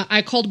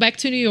I called back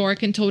to New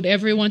York and told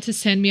everyone to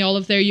send me all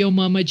of their Yo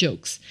Mama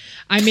jokes.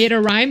 I made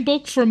a rhyme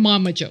book for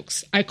mama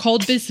jokes. I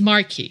called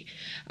Bismarcky.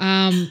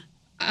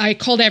 I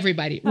called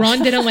everybody.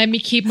 Ron didn't let me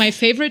keep my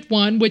favorite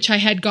one, which I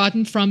had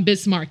gotten from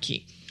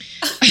Bismarcky.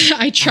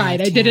 I tried.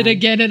 I did it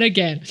again and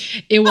again.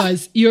 It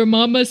was, "Your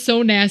mama's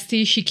so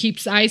nasty, she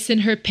keeps ice in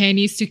her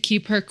panties to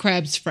keep her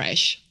crabs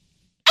fresh."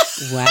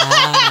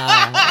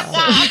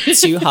 Wow.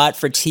 Too hot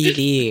for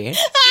TV.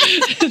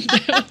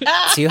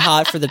 Too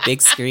hot for the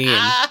big screen.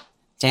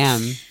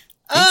 Damn.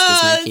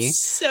 Thanks, that's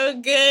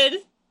so good.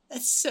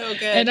 That's so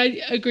good. And I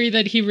agree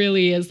that he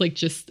really is like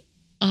just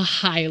a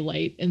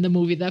highlight in the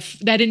movie.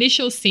 That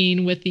initial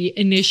scene with the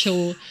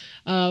initial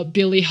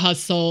Billy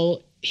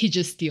hustle, he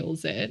just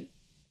steals it.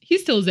 He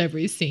steals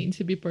every scene,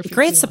 to be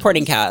perfectly honest.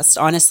 Supporting cast,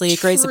 honestly.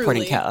 Great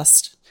supporting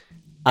cast.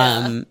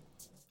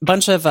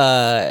 Bunch of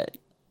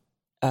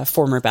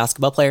former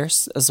basketball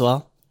players as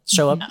well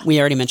show up. We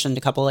already mentioned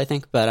a couple, I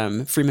think,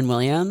 but Freeman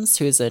Williams,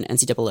 who is an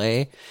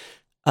NCAA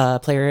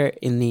player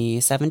in the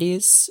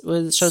 70s,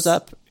 shows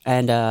up,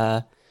 and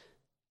a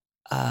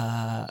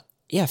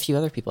few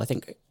other people, I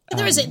think.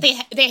 There was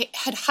they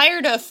had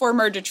hired a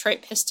former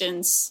Detroit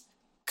Pistons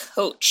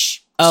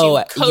coach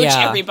to coach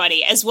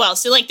everybody as well.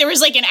 So like there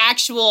was like an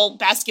actual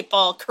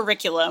basketball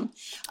curriculum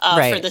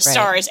for the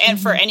stars and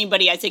for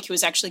anybody I think who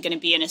was actually going to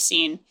be in a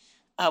scene,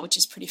 which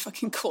is pretty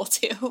fucking cool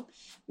too.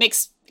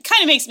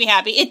 Kind of makes me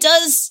happy. It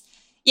does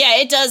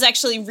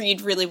actually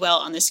read really well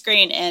on the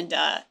screen. And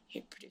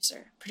hey,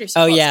 producer,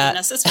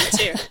 us this one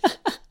too.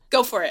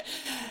 Go for it.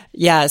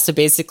 Yeah. So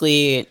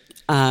basically,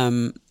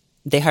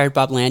 they hired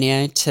Bob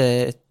Lanier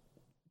to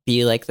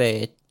be like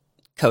the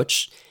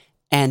coach.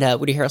 And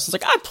Woody Harrelson's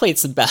like, "I played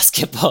some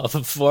basketball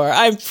before.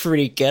 I'm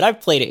pretty good. I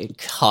played it in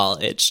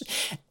college."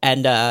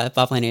 And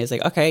Bob Lanier is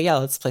like, "Okay, yeah,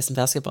 let's play some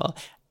basketball."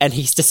 And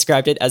he's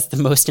described it as the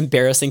most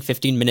embarrassing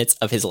 15 minutes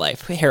of his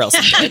life.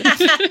 Harrelson did.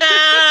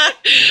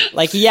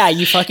 Like, yeah,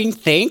 you fucking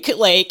think?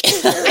 Like,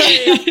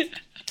 there's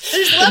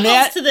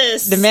levels to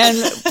this. The man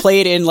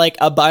played in like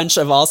a bunch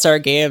of all-star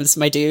games,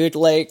 my dude.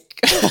 Like...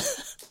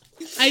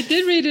 I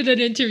did read in an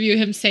interview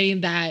him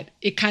saying that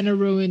it kind of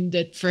ruined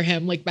it for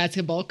him, like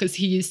basketball, because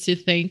he used to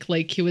think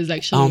like he was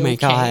actually my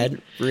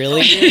God,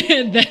 really?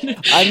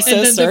 I'm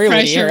so then sorry,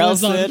 Woody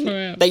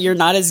Harrelson, that you're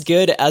not as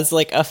good as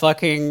like a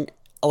fucking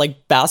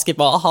like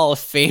basketball Hall of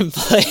Fame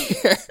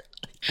player.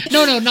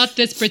 No, not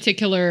this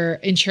particular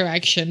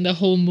interaction. The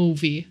whole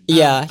movie.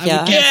 Yeah.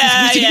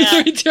 This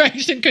particular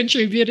interaction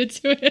contributed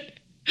to it.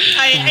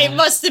 It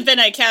must have been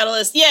a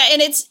catalyst. Yeah,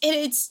 and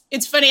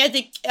it's funny. I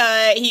think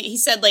he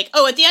said like,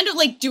 at the end of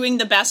like doing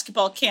the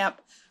basketball camp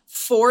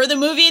for the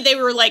movie, they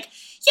were like,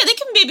 yeah, they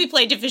can maybe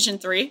play Division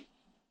III,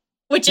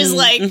 which is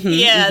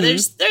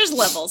there's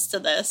levels to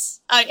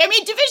this. I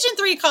mean, Division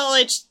III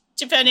college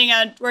depending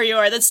on where you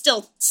are, that's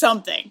still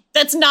something.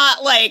 That's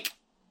not like,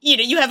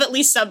 you have at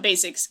least some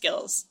basic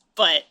skills,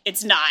 but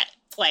it's not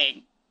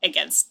playing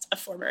against a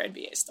former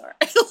NBA star.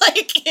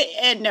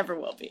 It never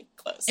will be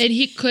close. And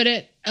he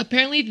couldn't.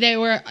 Apparently, they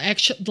were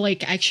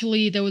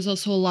actually there was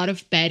also a lot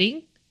of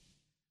betting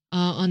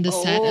on the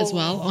set as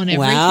well on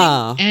everything.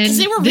 Wow. And because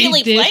they were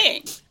really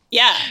playing.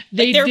 Yeah,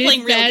 they were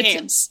playing real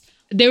games.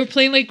 They were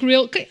playing like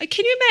real. Can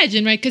you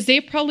imagine, right? Because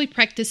they're probably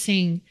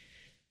practicing.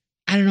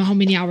 I don't know how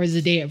many hours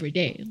a day every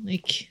day.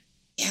 Like,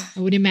 yeah, I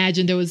would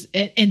imagine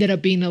it ended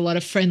up being a lot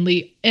of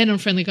friendly and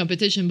unfriendly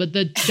competition. But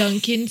the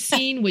Duncan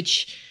scene,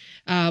 which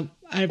I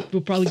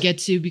will probably get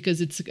to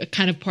because it's a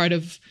kind of part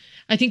of,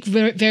 I think,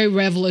 very, very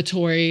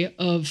revelatory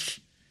of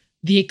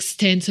the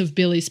extent of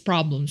Billy's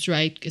problems,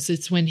 right? Because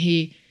it's when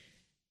he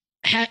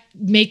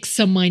makes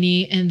some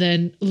money and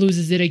then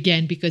loses it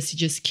again because he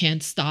just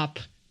can't stop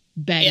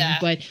betting. Yeah.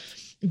 But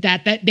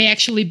that they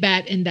actually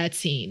bet in that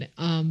scene,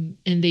 and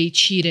they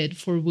cheated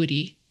for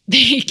Woody.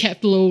 They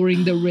kept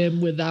lowering the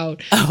rim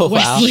without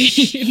Wesley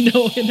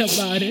knowing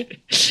about it.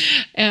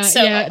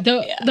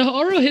 The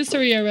oral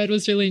history I read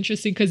was really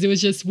interesting because it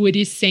was just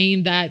Woody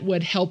saying that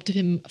what helped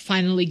him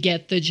finally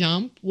get the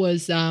jump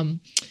was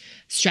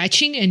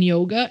stretching and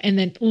yoga, and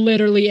then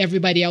literally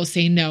everybody else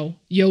saying no,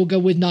 yoga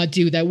would not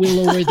do that. We'll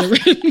lower the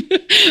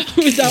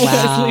rim without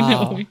Wesley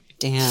knowing.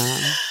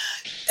 Damn.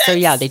 So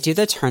yeah, they do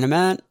the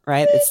tournament,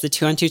 right? It's the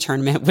 2-on-2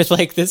 tournament with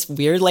like this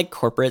weird like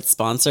corporate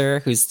sponsor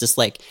who's just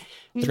like,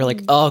 they're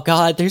like, oh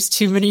God, there's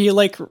too many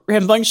like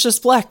rambunctious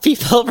black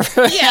people.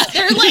 Yeah,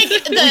 they're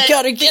like we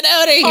gotta get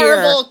out of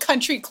here. Horrible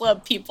country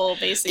club people,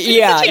 basically.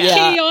 Yeah, it's a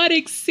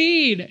chaotic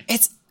scene.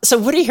 So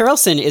Woody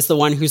Harrelson is the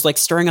one who's like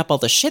stirring up all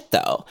the shit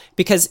though,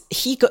 because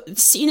the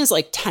scene is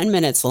like 10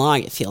 minutes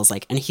long, it feels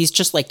like, and he's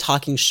just like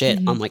talking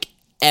shit on like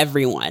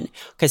everyone,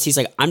 because he's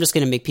like, I'm just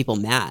going to make people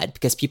mad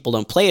because people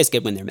don't play as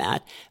good when they're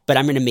mad, but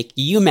I'm going to make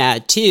you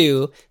mad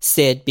too,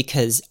 Sid,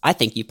 because I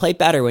think you play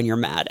better when you're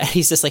mad. And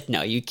he's just like,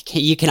 no, you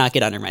cannot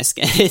get under my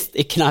skin.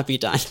 It cannot be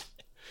done.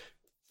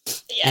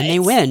 Yeah, and they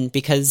win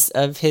because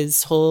of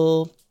his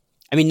whole,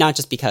 I mean, not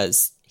just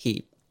because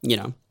he,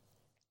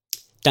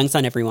 dunks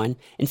on everyone.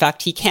 In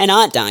fact, he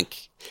cannot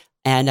dunk.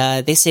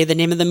 And they say the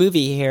name of the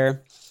movie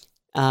here.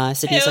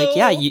 Sidney's like,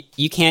 yeah,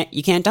 you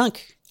can't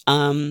dunk.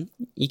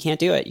 You can't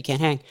do it. You can't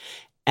hang.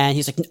 And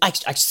he's like, I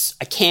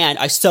can.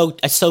 I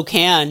so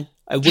can.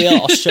 I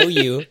will. I'll show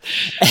you.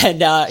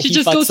 And he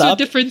just goes to a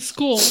different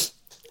school.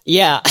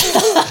 Yeah.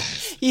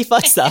 He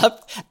fucks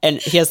up and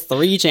he has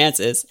 3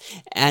 chances.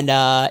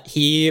 And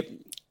he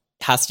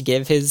has to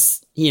give his,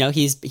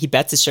 he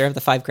bets his share of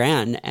the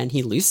 $5,000 and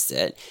he loses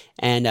it.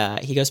 And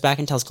he goes back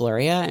and tells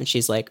Gloria and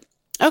she's like,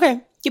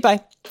 okay,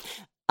 goodbye.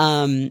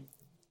 And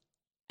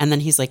then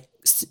he's like,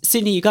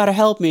 Sidney, you gotta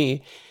help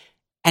me.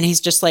 And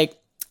he's just like,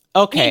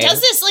 okay. He does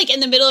this like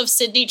in the middle of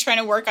Sidney trying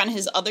to work on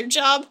his other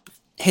job.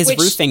 His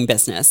roofing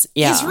business.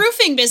 Yeah. His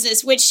roofing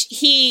business, which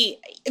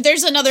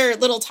there's another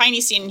little tiny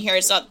scene in here.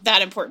 It's not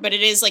that important, but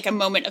it is like a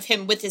moment of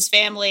him with his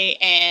family,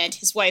 and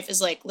his wife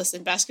is like,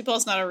 listen, basketball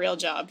is not a real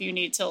job. You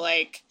need to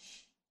like,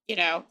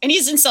 and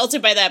he's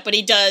insulted by that, but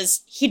he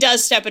does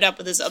step it up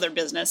with his other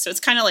business. So it's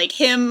kind of like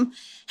him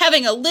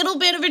having a little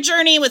bit of a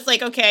journey with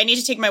like, okay, I need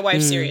to take my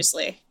wife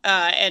seriously,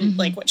 and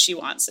like what she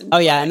wants. And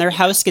and their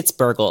house gets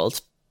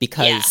burgled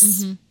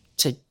because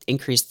to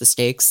increase the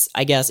stakes,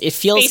 I guess. It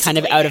feels basically kind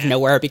of out of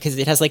nowhere because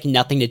it has like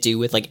nothing to do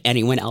with like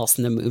anyone else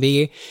in the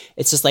movie.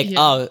 It's just like,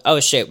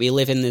 oh shit, we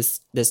live in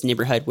this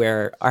neighborhood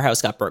where our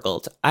house got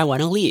burgled. I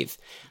want to leave.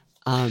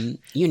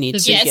 You need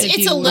to get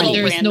it's a little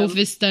There's random. no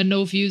vista,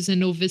 no views,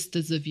 and no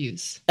vistas of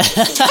views.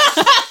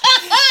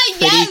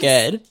 Pretty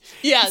good.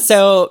 Yeah.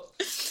 So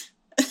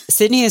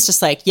Sidney is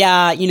just like,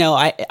 yeah,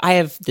 I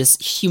have this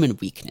human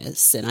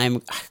weakness,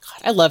 and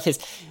I love his.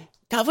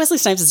 God, Wesley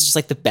Snipes is just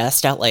like the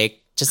best at like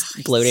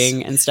just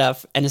gloating and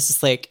stuff, and it's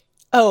just like,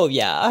 oh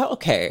yeah,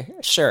 okay,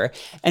 sure.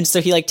 And so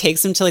he like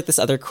takes him to like this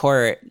other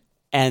court,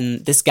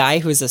 and this guy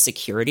who's a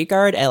security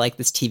guard at like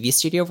this TV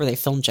studio where they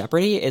film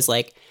Jeopardy is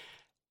like,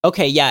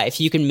 okay, yeah, if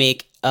you can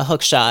make a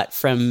hook shot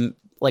from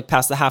like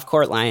past the half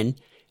court line,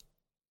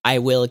 I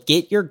will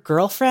get your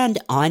girlfriend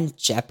on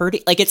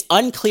Jeopardy. Like, it's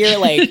unclear,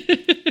 like,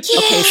 okay,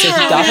 so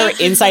he got her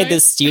inside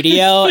this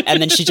studio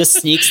and then she just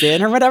sneaks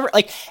in or whatever.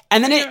 Like,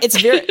 and then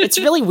it's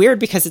really weird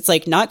because it's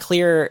like not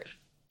clear.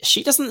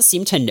 She doesn't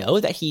seem to know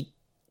that he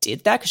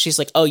did that because she's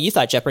like, oh, you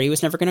thought Jeopardy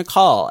was never going to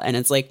call. And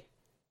it's like,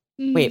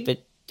 wait,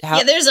 but how?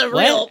 Yeah, there's a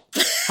real.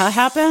 How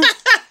happened?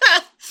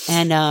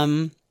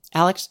 And,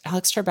 Alex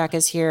Trebek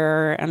is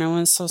here, and I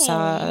was so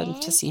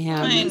sad to see him.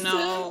 I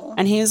know.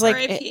 And he's like,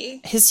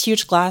 R.I.P. his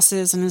huge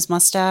glasses and his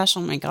mustache.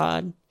 Oh my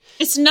God.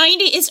 It's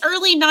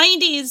early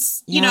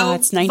 90s,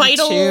 it's 92.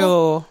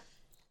 Vital.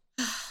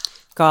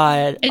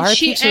 God. And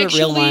R.I.P. to a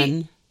real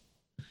one.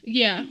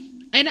 Yeah.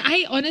 And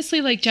I honestly,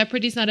 like,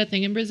 Jeopardy's not a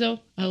thing in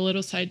Brazil. A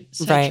little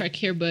sidetrack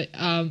here, but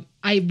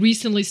I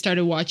recently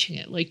started watching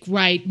it, like,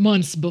 right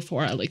months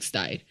before Alex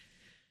died.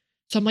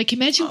 So I'm like,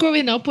 imagine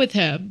growing up with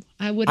him.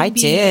 I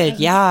did.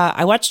 Yeah.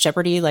 I watched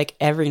Jeopardy like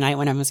every night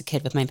when I was a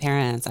kid with my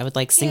parents. I would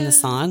like sing the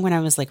song when I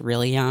was like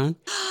really young.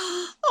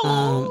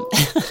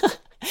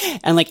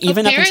 And like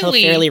even up until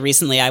fairly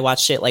recently, I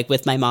watched it like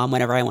with my mom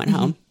whenever I went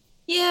home.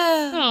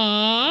 Yeah.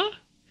 Aww.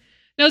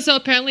 No, so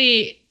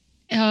apparently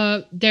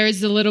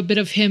there's a little bit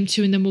of him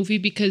too in the movie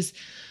because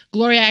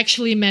Gloria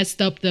actually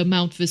messed up the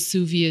Mount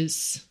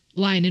Vesuvius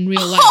line in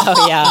real life.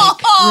 Oh, yeah.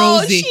 Like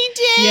Rosie. She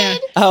did. Yeah.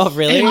 Oh,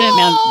 really? And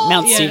then-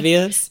 Mount Yeah.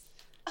 Vesuvius?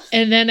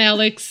 And then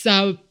Alex,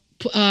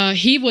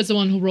 he was the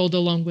one who rolled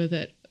along with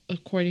it,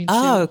 according to...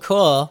 Oh,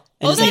 cool.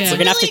 And Oh, it's like, that's we're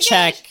going to have to really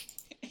check.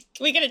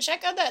 Can we get a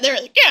check on that? They're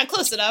like, yeah,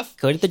 close enough.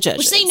 Go to the judges.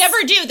 Which they never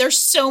do. They're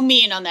so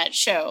mean on that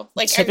show.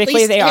 Like, at Typically,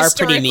 least they are pretty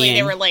historically, mean.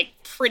 They were like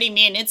pretty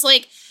mean. It's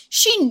like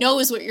she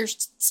knows what you're.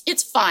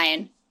 It's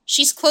fine.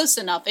 She's close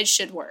enough. It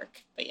should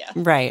work. But yeah,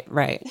 Right.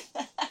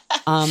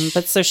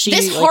 But so she...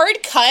 this like,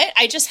 hard cut.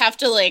 I just have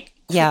to like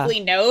Yeah.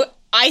 quickly note.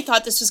 I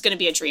thought this was going to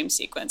be a dream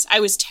sequence. I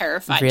was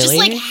terrified. Really? Just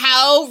like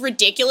how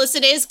ridiculous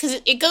it is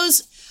because it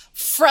goes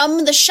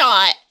from the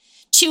shot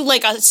to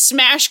like a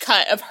smash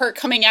cut of her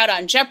coming out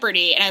on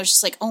Jeopardy. And I was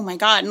just like, oh my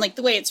God. And like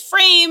the way it's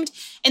framed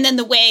and then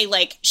the way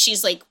like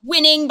she's like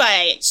winning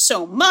by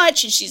so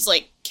much and she's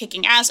like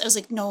kicking ass. I was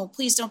like, no,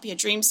 please don't be a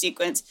dream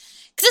sequence.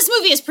 Because this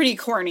movie is pretty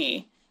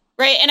corny,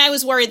 right? And I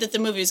was worried that the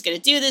movie was going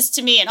to do this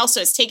to me. And also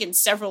it's taken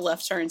several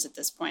left turns at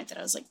this point that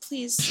I was like,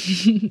 please,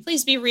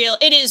 please be real.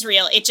 It is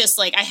real. It just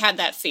like, I had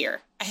that fear.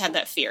 I had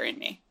that fear in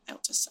me.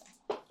 I'll just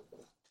say.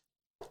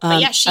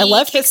 But yeah, she I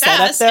love the kicks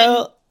setup ass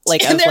though.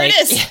 Like, and of, there like,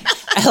 it is.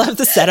 I love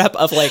the setup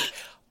of like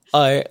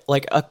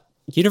a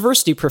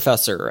university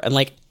professor, and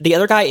like the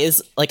other guy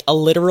is like a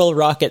literal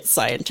rocket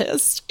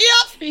scientist,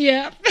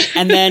 Yeah.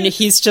 and then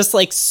he's just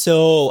like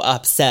so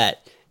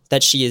upset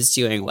that she is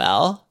doing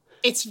well.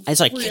 It's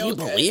like, real can you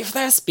good. believe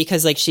this?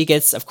 Because like she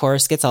gets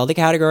all the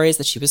categories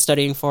that she was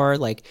studying for,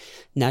 like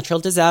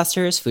natural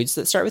disasters, foods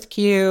that start with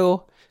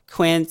Q,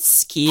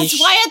 quince, quiche.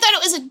 That's why I thought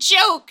it was a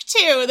joke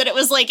too. That it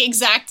was like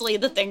exactly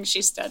the thing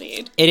she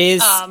studied. It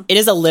is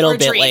a little or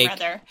bit dream, like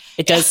rather.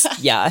 it does,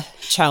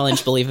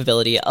 challenge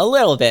believability a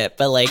little bit,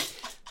 but like,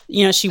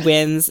 you know, she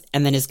wins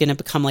and then is going to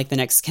become like the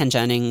next Ken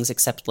Jennings,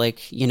 except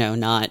like, you know,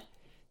 not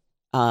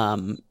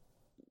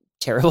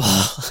terrible.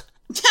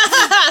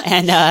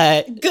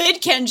 And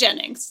Good Ken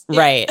Jennings.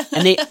 right.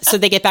 And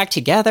they get back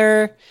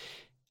together.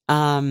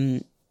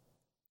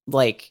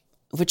 Like,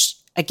 which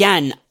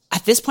again,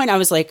 at this point I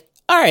was like,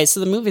 all right, so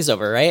the movie's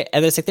over, right?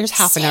 And it's like there's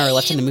half an hour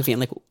left in the movie. I'm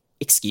like,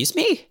 excuse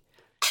me?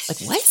 Like,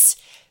 what?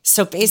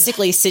 So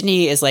basically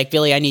Sydney is like,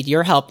 Billy, I need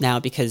your help now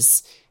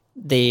because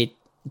the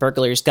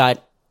burglars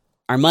got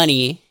our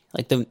money,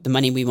 like the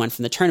money we won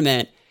from the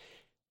tournament.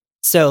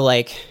 So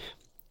like,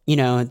 you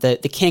know, the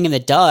king and the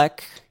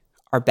duck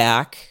are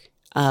back,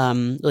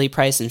 Lily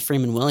Price and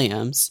Freeman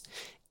Williams,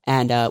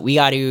 and we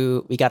got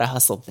to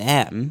hustle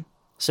them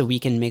so I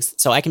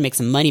can make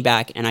some money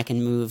back and I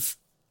can move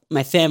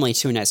my family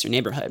to a nicer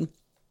neighborhood.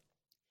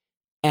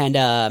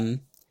 And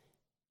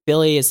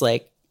Billy is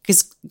like,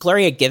 because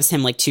Gloria gives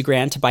him like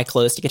 $2,000 to buy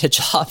clothes to get a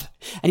job,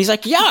 and he's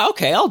like, yeah,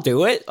 okay, I'll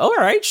do it. All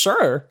right,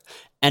 sure.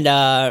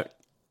 And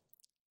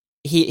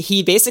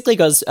he basically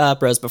goes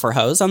bros before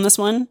hoes on this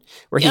one,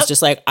 where he's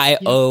just like, I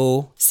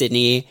owe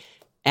Sydney,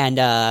 and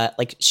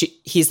like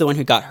he's the one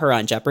who got her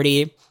on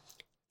Jeopardy,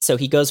 so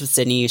he goes with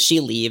Sydney. She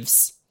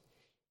leaves,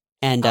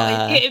 and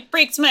it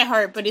breaks my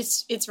heart, but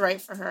it's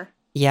right for her.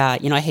 yeah,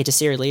 you know, I hate to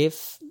see her leave,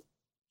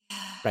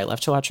 but I love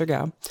to watch her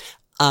go.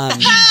 On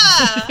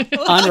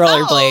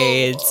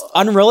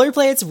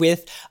rollerblades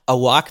with a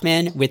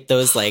Walkman with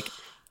those like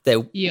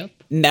the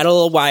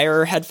metal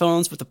wire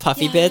headphones with the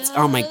puffy bits.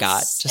 Oh my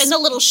God. And the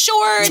little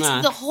shorts,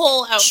 the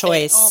whole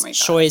outfit.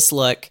 Choice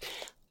look.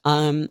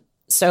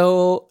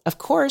 So of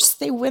course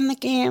they win the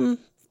game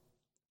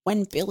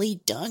when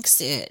Billy dunks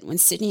it, when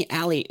Sydney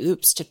alley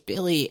oops to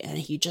Billy and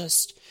he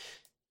just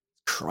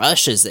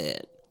crushes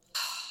it.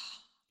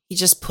 He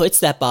just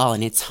puts that ball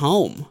and it's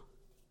home.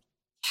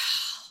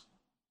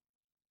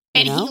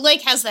 And he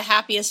like has the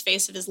happiest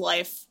face of his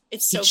life.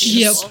 It's so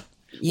beautiful.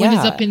 Yeah. When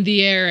it's up in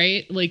the air,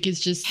 right? Like it's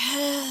just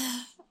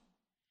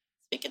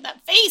making that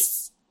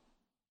face.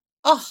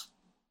 Oh,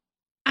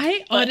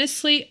 I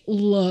honestly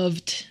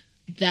loved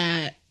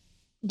that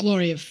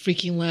Gloria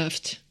freaking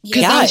left.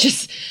 Yeah,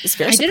 it's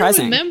very I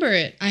surprising. didn't remember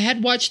it. I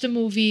had watched the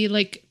movie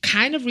like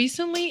kind of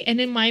recently,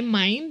 and in my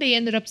mind they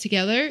ended up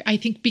together. I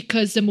think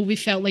because the movie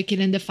felt like it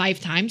ended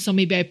 5 times, so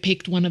maybe I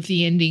picked one of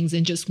the endings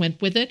and just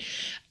went with it.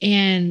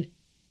 And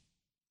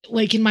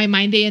like in my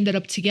mind they ended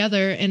up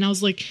together, and I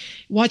was like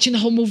watching the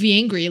whole movie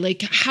angry,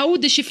 like how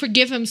did she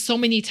forgive him so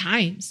many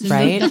times? And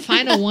right, the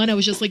final one I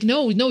was just like,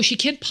 no, she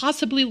can't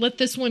possibly let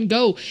this one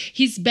go.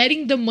 He's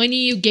betting the money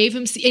you gave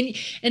him,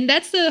 and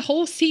that's the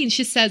whole scene.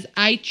 She says,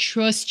 I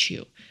trust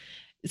you.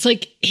 It's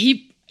like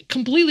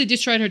completely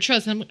destroyed her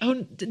trust. I'm like,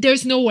 oh,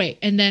 there's no way.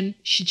 And then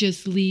she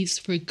just leaves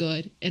for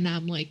good. And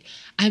I'm like,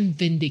 I'm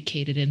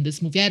vindicated in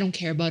this movie. I don't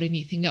care about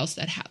anything else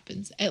that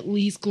happens. At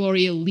least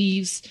Gloria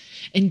leaves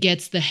and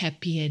gets the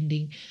happy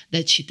ending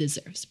that she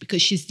deserves,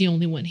 because she's the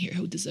only one here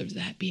who deserves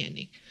the happy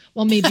ending.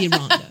 Well, maybe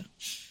Rhonda.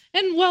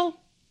 And well,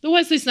 the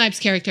Wesley Snipes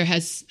character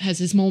has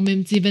his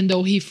moments, even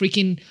though he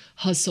freaking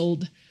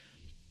hustled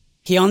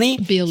Billy.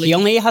 He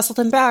only hustled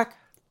him back.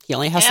 He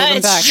only hustled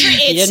him back.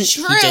 He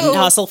didn't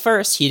hustle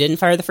first. He didn't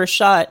fire the first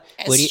shot.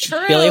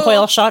 Billy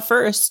Hoyle shot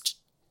first.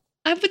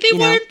 But they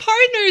weren't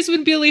partners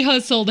when Billy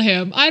hustled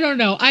him. I don't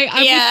know. I'm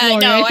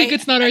with Gloria. I think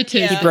it's not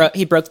artistic.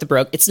 He broke the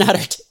broke. It's not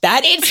artistic.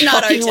 It's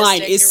not fucking artistic,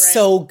 line is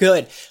so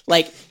good.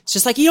 Like, it's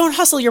just like, you don't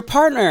hustle your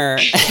partner.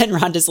 And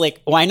Rhonda's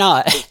like, why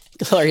not?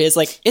 Gloria's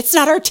like, it's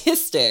not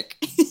artistic.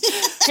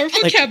 Her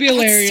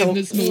vocabulary in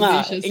this movie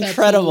is just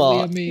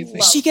incredible.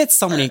 Amazing. She gets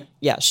so many.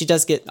 Yeah, she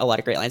does get a lot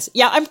of great lines.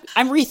 Yeah,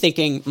 I'm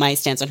rethinking my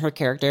stance on her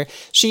character.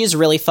 She is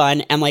really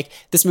fun, and like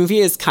this movie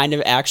is kind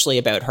of actually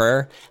about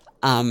her,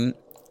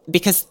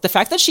 because the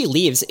fact that she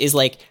leaves is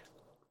like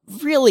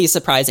really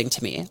surprising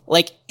to me.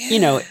 Like, you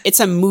know, it's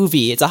a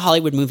movie, it's a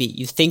Hollywood movie.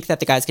 You think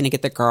that the guy's going to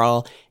get the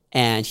girl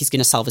and he's going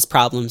to solve his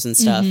problems and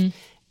stuff,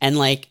 and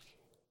like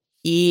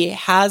he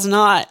has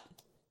not.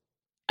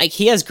 Like,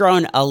 he has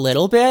grown a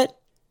little bit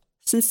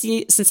since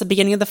the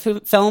beginning of the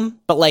film,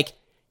 but like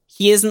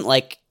he isn't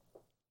like,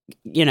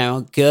 you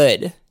know,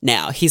 good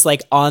now. He's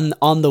like on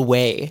the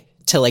way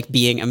to like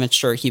being a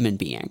mature human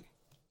being.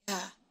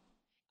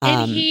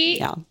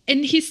 Yeah.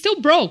 And he's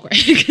still broke,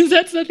 right? Because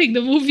that's the thing.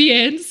 The movie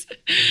ends.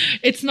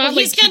 It's not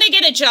like he's gonna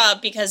get a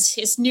job because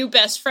his new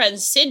best friend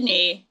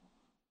Sydney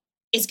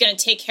is gonna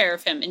take care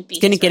of him and be.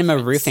 Gonna get him a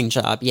roofing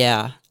job.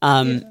 Yeah.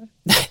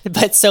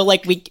 But so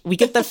like we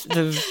get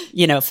the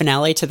you know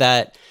finale to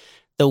that,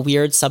 the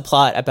weird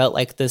subplot about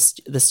like the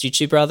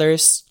Stucci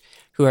brothers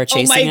who are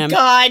chasing him. Oh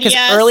my God,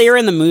 because earlier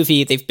in the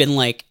movie they've been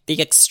like, they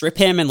like strip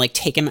him and like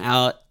take him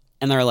out,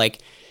 and they're like,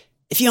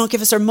 if you don't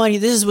give us our money,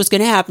 this is what's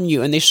gonna happen to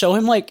you. And they show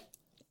him like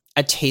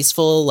a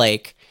tasteful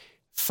like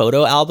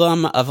photo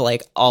album of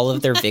like all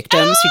of their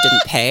victims who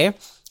didn't pay.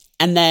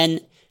 And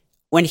then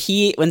when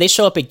they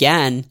show up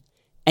again,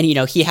 and you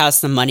know he has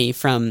some money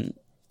from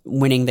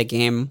winning the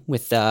game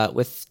with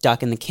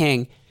Duck and the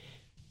King,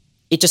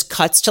 it just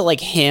cuts to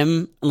like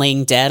him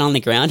laying dead on the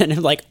ground, and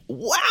I'm like,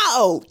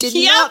 wow, did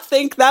not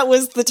think that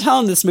was the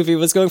tone this movie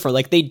was going for.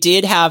 Like, they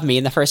did have me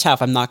in the first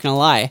half, I'm not gonna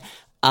lie,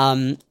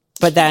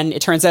 but then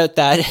it turns out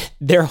that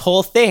their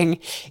whole thing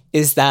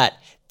is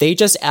that they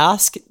just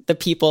ask the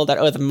people that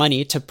owe them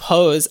money to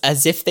pose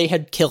as if they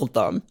had killed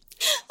them,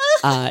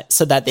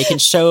 so that they can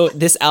show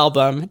this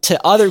album to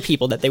other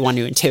people that they want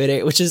to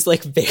intimidate, which is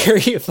like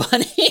very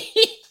funny.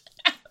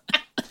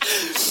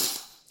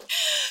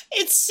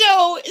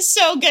 It's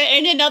so good.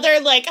 And another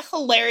like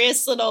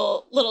hilarious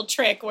little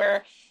trick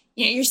where,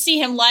 you know, you see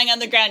him lying on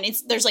the ground.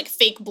 There's like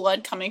fake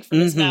blood coming from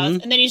his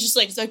mouth, and then he's just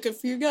like, "Is that good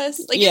for you guys?"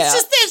 Like, it's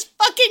just this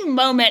fucking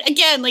moment.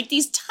 Again, like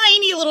these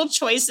tiny little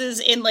choices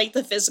in like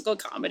the physical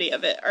comedy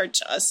of it are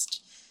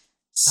just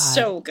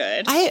so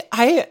good.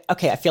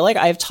 I feel like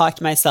I've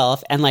talked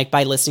myself, and like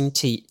by listening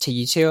to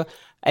you two,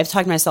 I've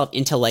talked myself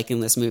into liking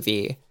this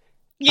movie.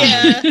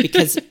 Yeah,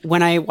 because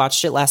when I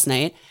watched it last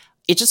night,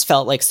 it just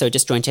felt like so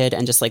disjointed,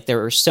 and just like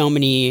there were so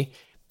many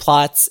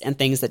plots and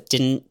things that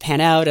didn't pan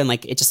out, and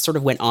like it just sort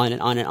of went on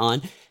and on and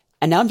on.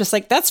 And now I'm just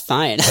like, that's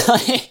fine.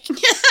 Like,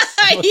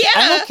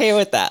 I'm okay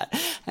with that.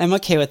 I'm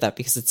okay with that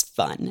because it's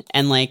fun.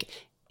 And like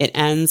it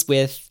ends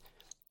with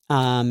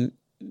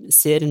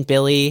Sid and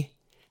Billy.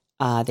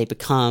 They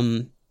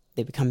become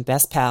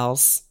best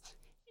pals,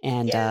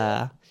 and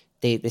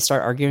they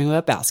start arguing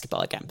about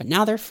basketball again. But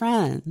now they're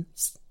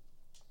friends.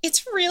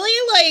 It's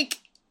really like,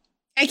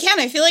 I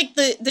feel like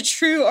the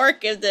true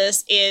arc of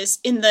this is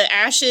in the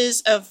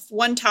ashes of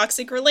one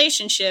toxic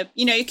relationship.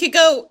 You know, you could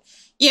go,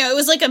 you know, it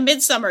was like a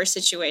Midsummer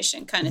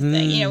situation kind of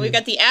thing. You know, we've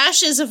got the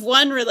ashes of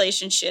one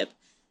relationship,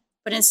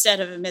 but instead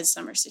of a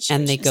Midsummer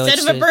situation, and instead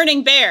of a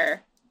burning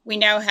bear, we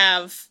now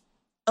have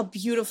a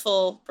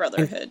beautiful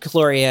brotherhood. And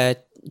Gloria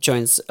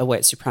joins a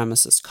white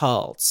supremacist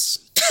cult.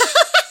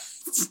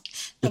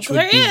 Which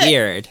would be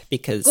weird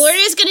because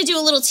Gloria's going to do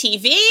a little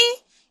TV.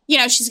 You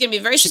know, she's going to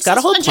be very successful. She's got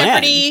a whole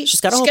plan. Jeopardy. She's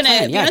got a whole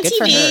plan. Yeah, good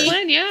for her.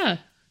 Plan, yeah.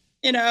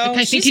 You know,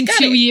 I think in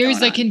 2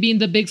 years I can be in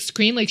the big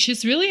screen. Like,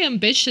 she's really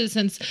ambitious,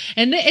 and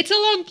it's a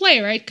long play,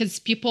 right? Because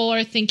people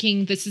are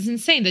thinking this is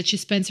insane that she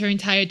spends her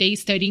entire day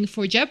studying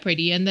for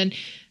Jeopardy, and then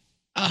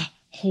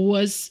who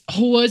was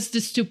the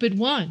stupid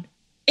one?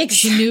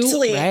 Exactly. She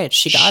knew, right?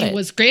 She got it. She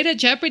was great at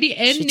Jeopardy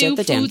and knew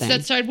foods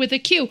that start with a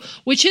Q,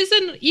 which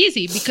isn't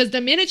easy because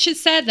the minute she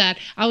said that,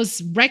 I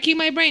was wrecking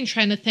my brain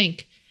trying to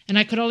think, and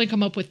I could only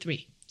come up with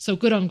 3. So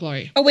good on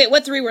Gloria. Oh wait,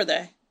 what 3 were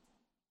they?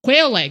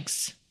 Quail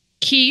eggs,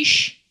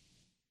 quiche,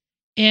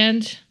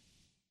 and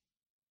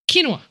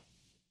quinoa.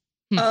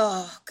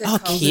 Oh, good call.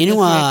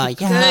 Quinoa.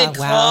 Yeah, good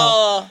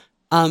wow.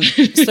 Call.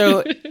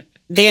 So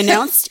they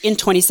announced in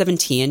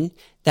 2017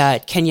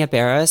 that Kenya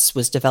Barris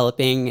was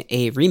developing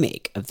a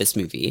remake of this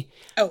movie.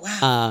 Oh,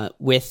 wow.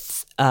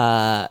 With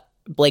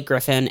Blake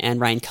Griffin and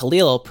Ryan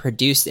Khalil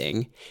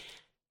producing.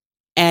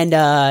 And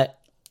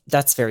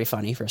that's very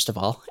funny, first of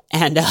all.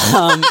 And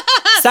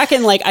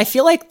second, like, I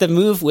feel like the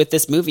move with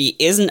this movie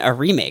isn't a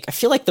remake. I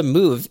feel like the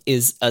move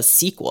is a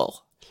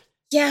sequel.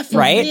 Yeah, for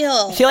right?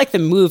 real. I feel like the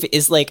move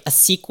is like a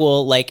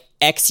sequel, like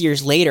X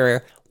years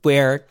later,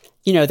 where,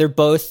 you know, they're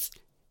both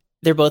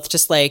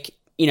just like,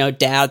 you know,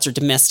 dads or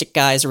domestic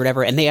guys or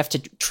whatever, and they have to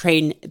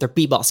train their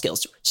b-ball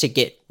skills to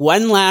get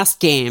one last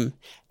game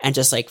and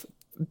just like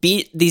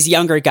beat these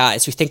younger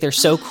guys who think they're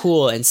so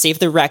cool and save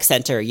the rec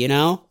center, you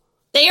know?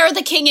 They are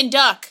the king and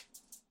duck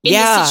in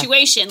this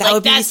situation.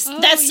 Like that's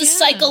the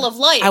cycle of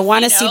life. I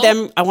want to you see know?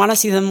 them. I want to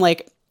see them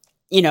like,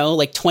 you know,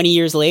 like 20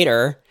 years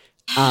later.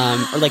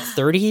 Or like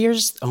 30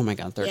 years. Oh my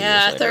God, 30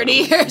 years later. 30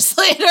 years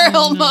later,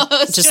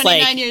 almost. Just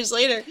 29 like, years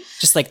later.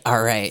 Just like,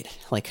 all right.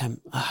 Like, all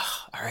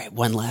right,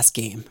 one last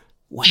game.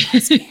 One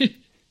last game.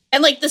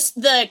 And like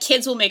the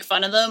kids will make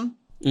fun of them.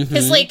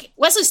 Because like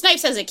Wesley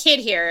Snipes has a kid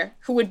here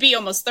who would be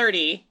almost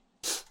 30.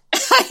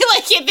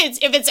 Like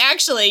if it's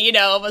actually, you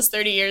know, almost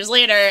 30 years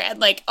later, and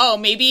like, oh,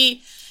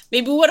 maybe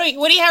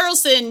Woody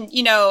Harrelson,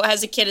 you know,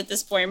 has a kid at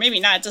this point, or maybe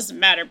not, it doesn't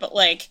matter, but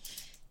like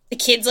the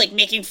kid's like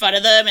making fun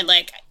of them and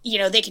like, you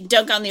know, they can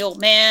dunk on the old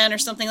man or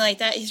something like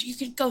that. You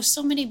could go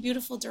so many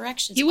beautiful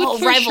directions. He would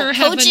for sure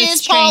have an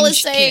estranged Paul is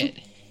saying.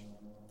 kid.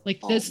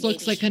 Like this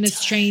looks like an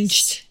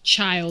estranged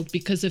child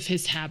because of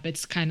his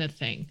habits, kind of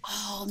thing.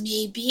 Oh,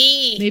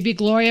 maybe. Maybe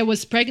Gloria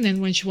was pregnant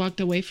when she walked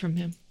away from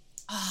him.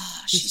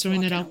 Oh, Just she's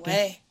throwing it walking out away.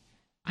 there.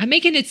 I'm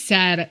making it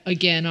sad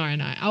again,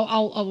 aren't I?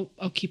 I'll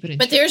keep it in.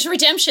 But there's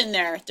redemption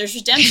there. There's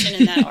redemption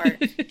in that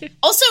arc.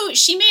 Also,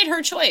 she made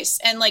her choice,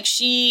 and like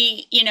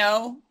she, you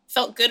know,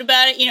 felt good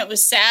about it. You know, it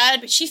was sad,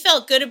 but she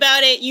felt good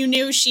about it. You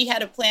knew she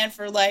had a plan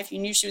for life. You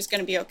knew she was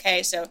going to be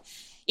okay. So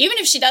even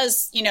if she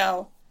does, you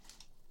know,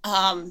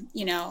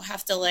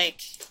 have to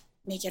like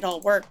make it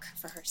all work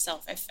for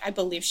herself, I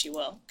believe she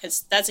will,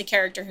 because that's a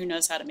character who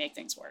knows how to make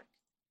things work.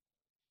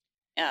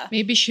 Yeah.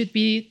 Maybe should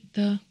be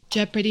the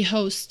Jeopardy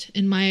host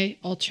in my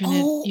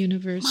alternate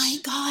universe. My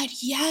God,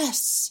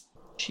 yes.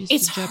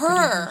 It's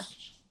her. Host.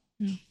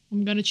 Yeah.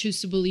 I'm going to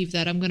choose to believe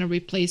that. I'm going to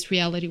replace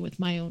reality with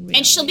my own reality.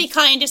 And she'll be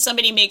kind if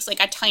somebody makes like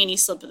a tiny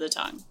slip of the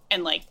tongue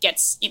and like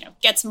gets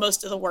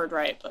most of the word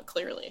right, but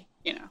clearly,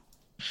 you know.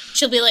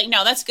 She'll be like,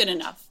 no, that's good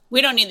enough.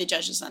 We don't need the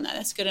judges on that.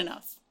 That's good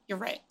enough. You're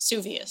right.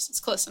 Suvius. It's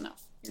close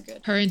enough. You're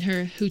good. Her in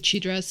her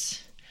hoochie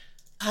dress.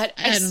 God,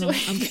 I don't know.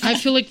 I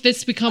feel like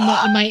this become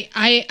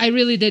I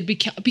really did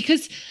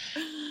because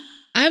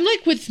I'm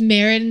like with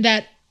Marin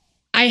that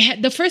I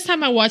had the first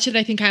time I watched it,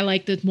 I think I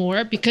liked it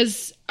more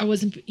because I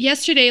wasn't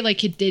yesterday.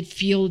 Like it did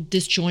feel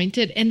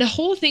disjointed, and the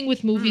whole thing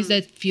with movies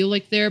that feel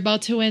like they're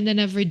about to end and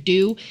never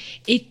do,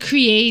 it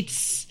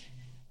creates,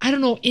 I don't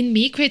know, in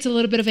me creates a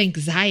little bit of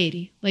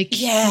anxiety. Like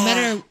no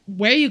matter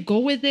where you go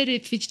with it,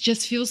 if it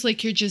just feels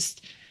like you're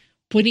just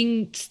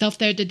putting stuff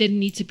there that didn't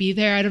need to be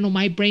there. I don't know.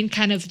 My brain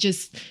kind of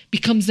just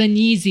becomes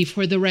uneasy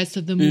for the rest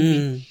of the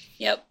movie.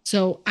 Yep.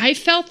 So I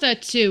felt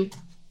that too.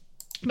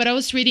 But I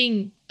was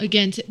reading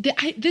again.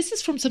 This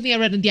is from something I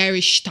read in the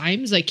Irish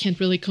Times. I can't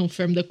really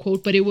confirm the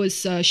quote, but it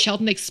was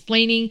Shelton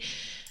explaining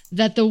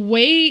that the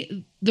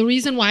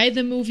reason why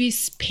the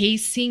movie's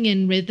pacing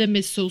and rhythm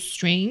is so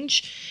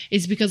strange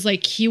is because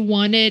like he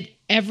wanted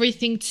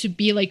everything to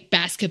be like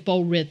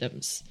basketball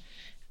rhythms.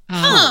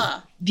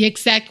 The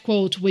exact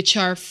quote, which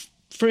are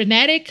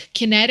frenetic,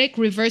 kinetic,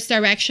 reverse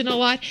direction a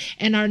lot,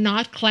 and are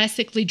not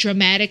classically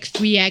dramatic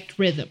 3-act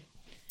rhythm.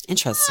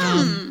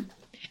 Interesting.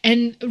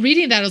 And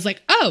reading that, I was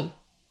like, oh,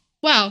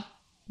 wow,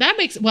 that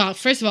makes, well,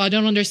 first of all, I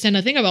don't understand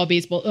a thing about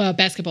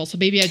basketball, so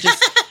maybe I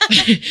just,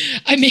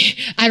 I mean,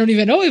 I don't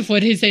even know if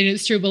what he's saying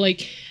is true, but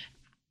like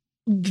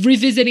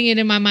revisiting it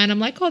in my mind, I'm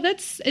like, oh,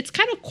 it's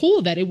kind of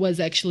cool that it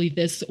was actually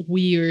this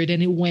weird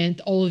and it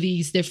went all of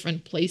these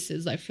different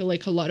places. I feel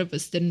like a lot of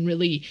us didn't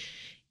really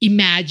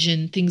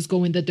imagine things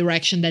going the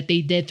direction that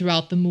they did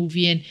throughout the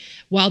movie. And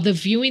while the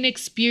viewing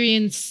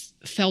experience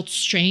felt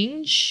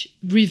strange,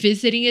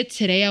 revisiting it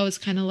today, I was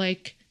kind of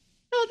like,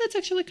 oh, that's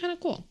actually kind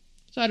of cool.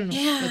 So I don't know.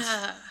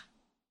 Yeah.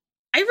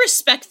 I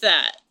respect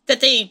that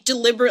they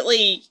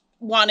deliberately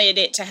wanted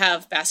it to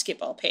have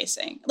basketball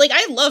pacing. Like,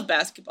 I love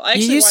basketball. I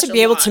you used to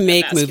be able to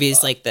make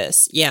movies like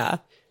this. Yeah.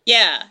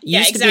 Yeah. You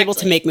used to be able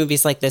to make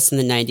movies like this in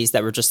the 90s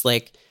that were just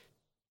like,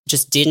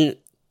 just didn't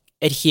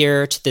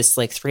adhere to this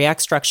like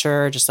 3-act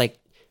structure, just like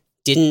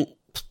didn't,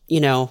 you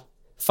know,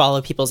 follow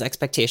people's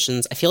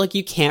expectations. I feel like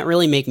you can't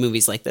really make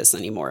movies like this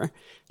anymore.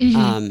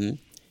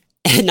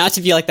 And not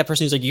to be like that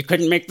person who's like, you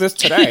couldn't make this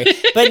today,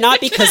 but not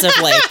because of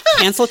like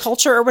cancel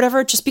culture or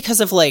whatever, just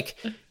because of like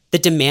the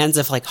demands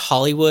of like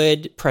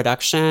Hollywood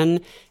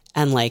production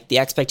and like the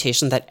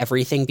expectation that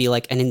everything be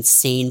like an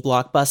insane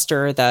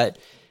blockbuster that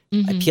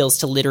appeals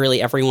to literally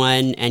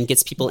everyone and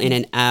gets people in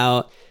and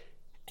out.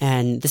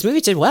 And this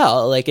movie did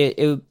well. Like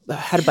it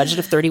had a budget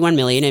of 31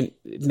 million and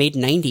made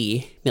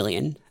 90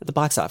 million at the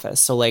box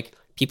office. So like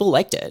people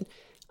liked it.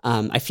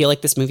 I feel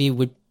like this movie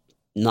would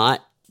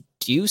not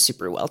do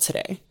super well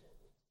today.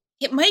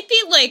 It might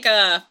be like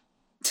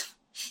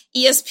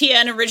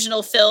ESPN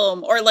original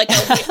film or like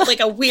a like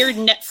a weird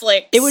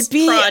Netflix It would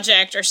be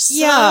project or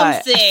something.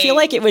 Yeah, I feel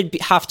like it would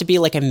have to be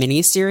like a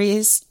mini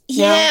series.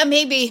 Yeah,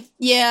 maybe.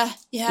 Yeah.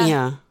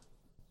 Yeah.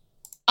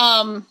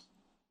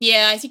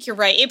 Yeah, I think you're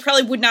right. It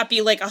probably would not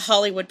be like a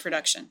Hollywood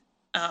production,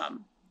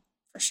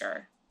 for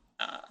sure.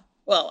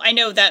 Well, I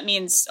know that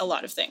means a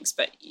lot of things,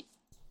 but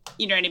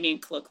you know what I mean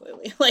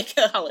colloquially, like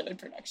a Hollywood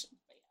production.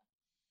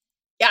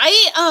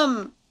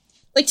 Yeah,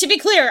 like, to be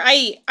clear,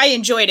 I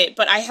enjoyed it,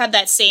 but I had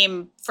that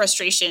same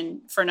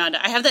frustration,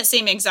 Fernanda. I have that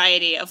same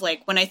anxiety of,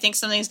 like, when I think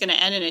something's going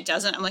to end and it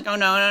doesn't, I'm like, oh,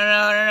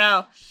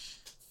 no.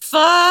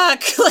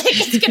 Fuck. Like,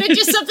 it's going to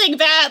do something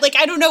bad. Like,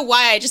 I don't know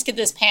why. I just get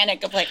this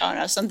panic of, like, oh,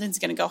 no, something's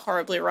going to go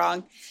horribly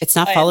wrong. It's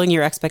not following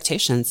your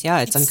expectations.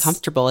 Yeah, it's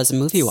uncomfortable as a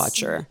movie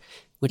watcher,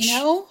 which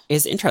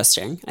is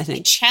interesting, I think.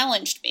 It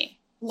challenged me.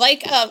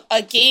 Like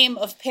a game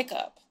of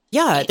pickup.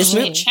 Yeah, this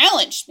movie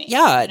challenged me.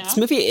 Yeah, this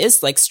movie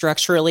is like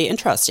structurally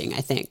interesting, I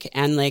think.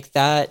 And like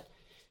that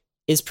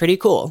is pretty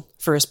cool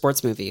for a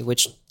sports movie,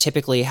 which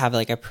typically have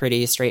like a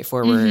pretty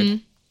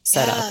straightforward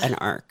setup and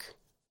arc.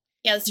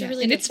 Yeah, that's a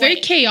really and good it's point.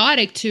 very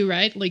chaotic too,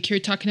 right? Like you're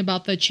talking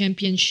about the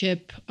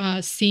championship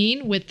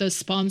scene with the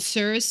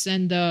sponsors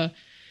and the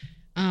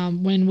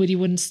when Woody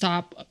wouldn't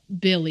stop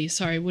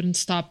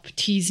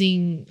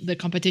teasing the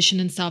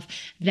competition and stuff.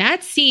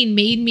 That scene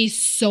made me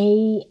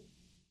so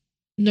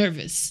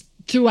nervous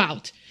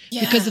throughout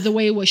because of the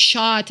way it was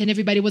shot and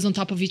everybody was on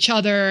top of each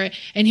other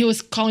and he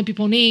was calling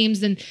people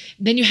names. And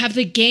then you have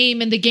the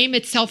game, and the game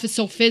itself is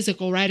so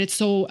physical, right? It's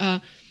so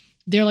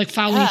they're like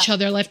fouling each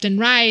other left and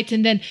right,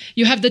 and then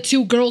you have the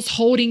two girls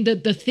holding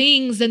the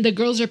things and the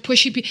girls are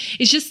pushing people.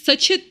 It's just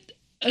such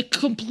a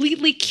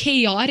completely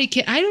chaotic,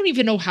 I don't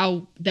even know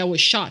how that was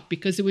shot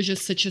because it was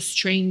just such a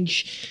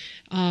strange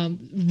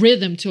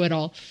rhythm to it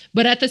all.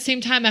 But at the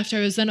same time, after I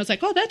was done, I was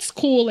like, oh, that's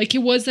cool. Like, it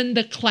wasn't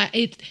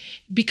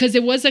because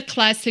it was a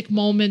classic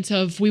moment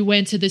of we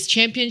went to this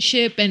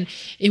championship and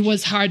it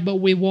was hard, but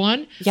we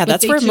won. Yeah, but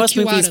that's where most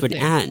movies would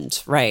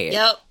end, right?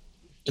 Yep.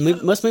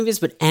 Most movies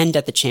would end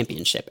at the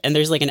championship, and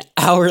there's like an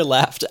hour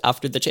left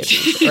after the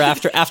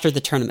championship or after the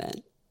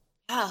tournament.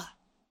 Yeah.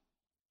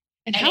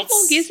 And how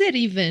long is it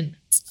even?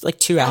 It's like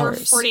 2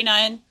 hours.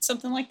 49,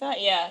 something like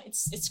that. Yeah,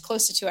 it's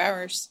close to 2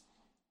 hours.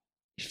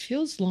 It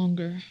feels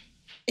longer.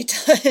 It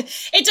does.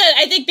 It does.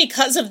 I think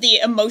because of the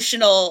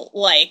emotional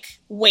like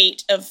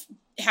weight of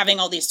having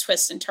all these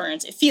twists and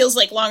turns, it feels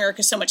like longer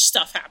because so much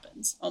stuff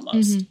happens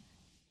almost.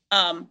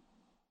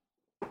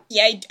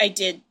 Yeah, I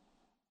did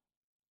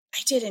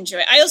enjoy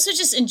it. I also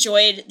just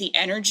enjoyed the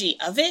energy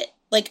of it.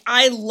 Like,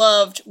 I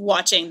loved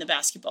watching the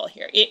basketball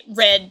here. It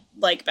read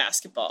like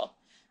basketball,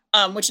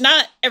 which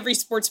not every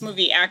sports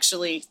movie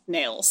actually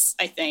nails,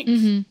 I think.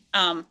 And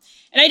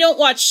I don't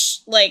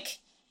watch, like,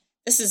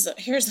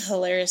 here's the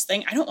hilarious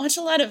thing. I don't watch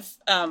a lot of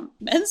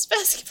men's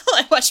basketball.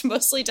 I watch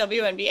mostly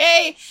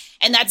WNBA,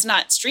 and that's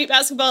not street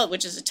basketball,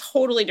 which is a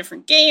totally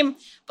different game.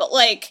 But,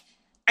 like,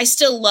 I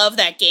still love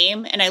that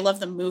game, and I love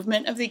the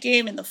movement of the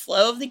game and the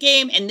flow of the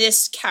game, and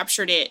this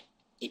captured it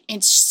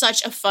in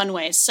such a fun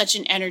way, such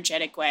an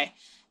energetic way.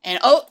 And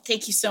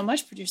thank you so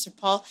much, Producer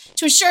Paul.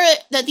 To ensure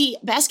that the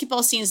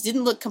basketball scenes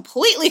didn't look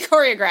completely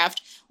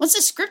choreographed, once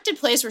the scripted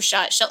plays were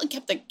shot, Shelton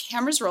kept the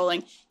cameras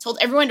rolling, told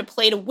everyone to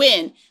play to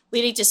win,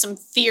 leading to some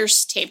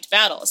fierce taped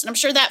battles. And I'm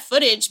sure that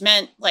footage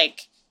meant,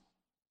 like,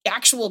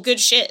 actual good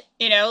shit,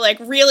 you know, like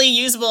really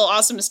usable,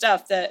 awesome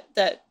stuff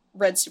that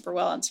read super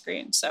well on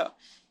screen. So,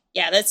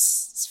 yeah,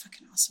 it's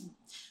fucking awesome.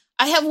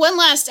 I have one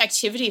last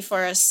activity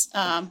for us,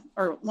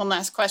 or one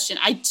last question.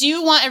 I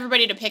do want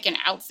everybody to pick an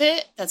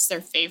outfit that's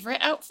their favorite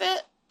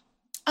outfit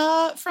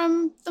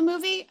from the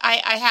movie.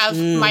 I have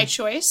my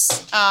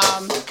choice.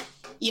 I'll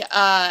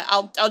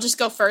just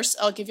go first.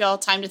 I'll give you all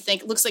time to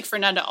think. It looks like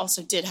Fernanda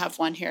also did have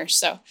one here.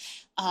 So,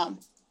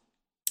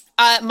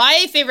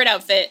 my favorite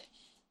outfit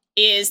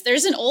is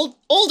there's an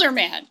older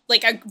man,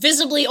 like a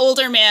visibly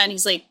older man.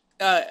 He's like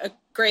a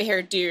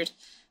gray-haired dude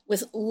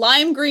with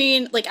lime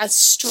green, like a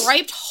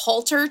striped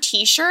halter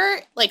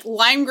t-shirt, like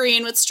lime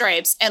green with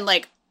stripes and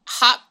like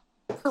hot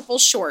purple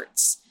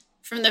shorts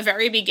from the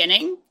very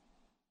beginning.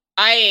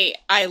 I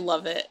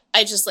love it.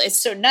 It's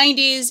so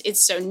 90s.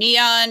 It's so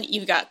neon.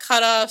 You've got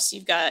cutoffs.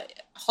 You've got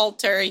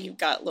halter. You've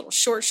got little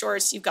short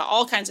shorts. You've got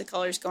all kinds of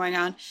colors going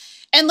on.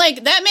 And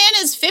like that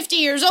man is 50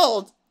 years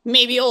old,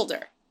 maybe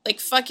older.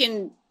 Like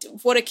fucking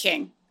what a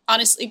king.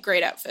 Honestly,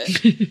 great outfit.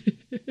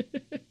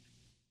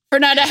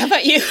 Fernanda, how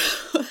about you?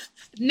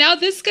 Now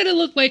this is going to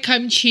look like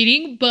I'm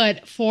cheating,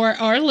 but for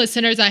our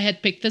listeners, I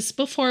had picked this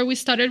before we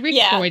started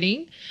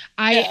recording.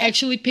 I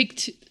actually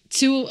picked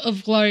two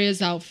of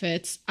Gloria's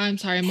outfits. I'm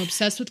sorry, I'm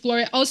obsessed with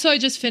Gloria. Also, I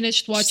just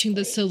finished watching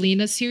the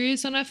Selena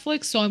series on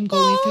Netflix, so I'm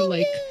going through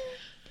like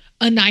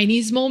a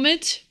 90s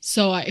moment.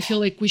 So I feel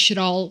like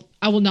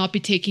I will not be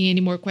taking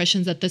any more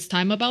questions at this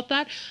time about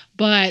that.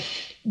 But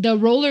the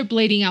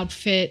rollerblading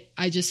outfit,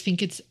 I just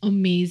think it's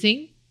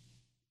amazing.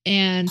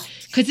 And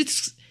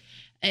because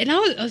I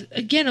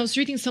was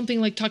reading something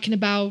like talking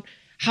about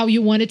how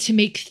you wanted to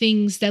make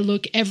things that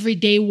look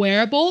everyday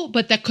wearable,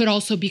 but that could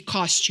also be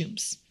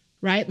costumes,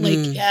 right? Like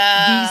these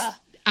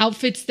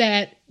outfits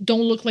that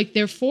don't look like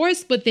they're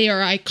forced, but they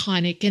are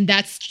iconic. And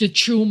that's the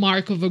true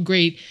mark of a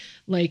great,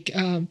 great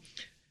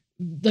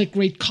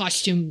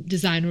costume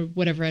design or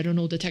whatever. I don't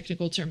know the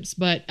technical terms,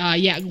 but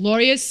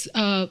glorious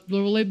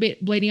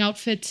rollerblading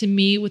outfit to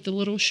me with the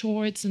little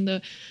shorts and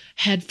the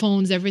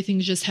headphones,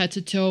 everything's just head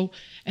to toe,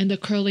 and the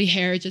curly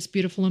hair, just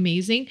beautiful,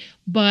 amazing.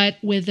 But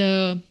with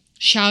a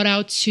shout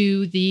out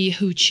to the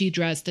hoochie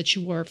dress that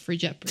you wore for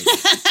Jeopardy,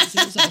 because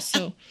it was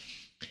also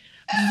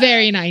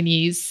very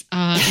 90s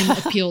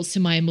and appeals to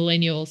my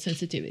millennial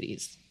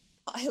sensitivities.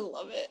 I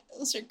love it.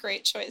 Those are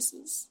great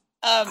choices.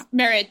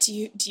 Merritt,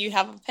 do you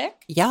have a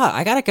pick? Yeah,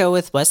 I gotta go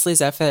with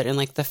Wesley's outfit in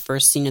like the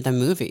first scene of the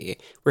movie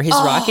where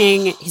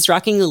he's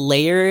rocking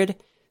layered,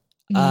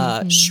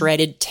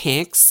 shredded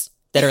tanks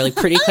that are like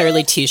pretty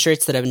clearly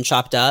t-shirts that have been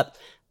chopped up.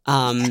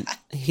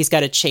 He's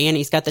got a chain.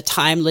 He's got the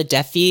Time Le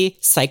Defi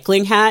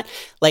cycling hat.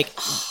 Like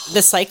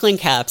the cycling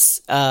caps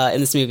in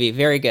this movie,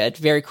 very good,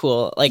 very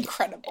cool. Like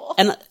incredible.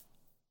 And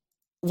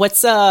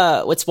what's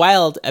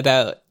wild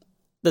about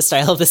the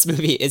style of this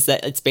movie is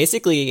that it's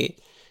basically,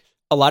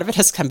 a lot of it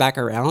has come back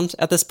around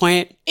at this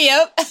point.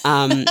 Yep.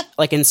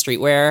 Like in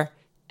streetwear,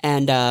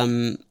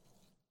 and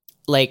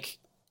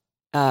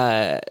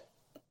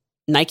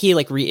Nike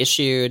like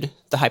reissued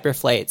the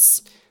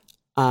Hyperflights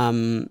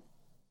in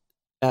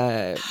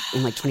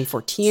like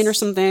 2014 or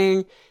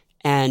something,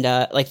 and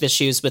like the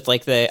shoes with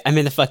like the I'm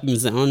in the fucking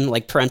zone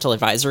like parental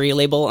advisory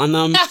label on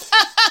them.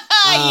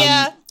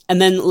 Yeah.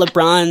 And then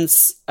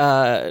LeBron's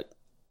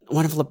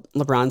one of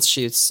LeBron's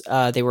shoes,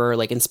 they were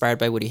like inspired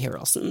by Woody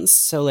Harrelson's.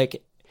 So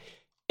like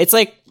it's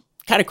like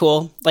kind of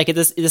cool. Like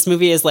this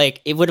movie is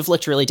like, it would have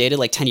looked really dated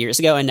like 10 years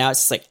ago, and now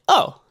it's just like,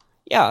 oh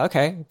yeah,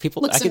 okay.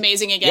 People looks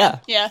amazing again.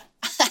 Yeah.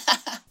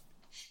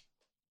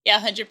 Yeah,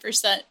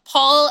 100%.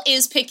 Paul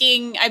is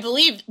picking, I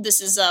believe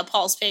this is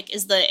Paul's pick,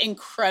 is the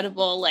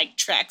incredible like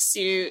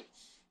tracksuit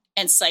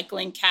and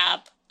cycling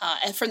cap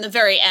from the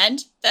very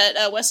end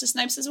that Wesley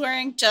Snipes is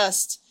wearing.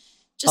 Just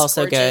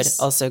also gorgeous.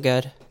 Good. Also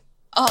good.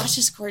 Oh, it's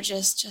just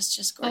gorgeous.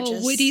 Just gorgeous.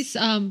 Oh, Woody's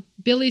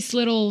Billy's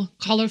little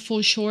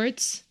colorful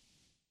shorts.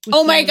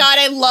 Oh my God,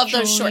 I love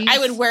those shorts. I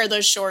would wear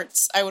those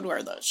shorts.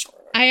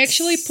 I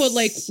actually put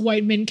like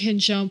White Men Can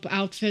Jump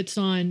outfits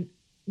on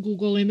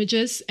Google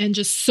Images, and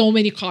just so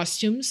many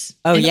costumes.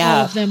 Oh, and yeah.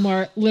 all of them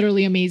are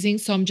literally amazing.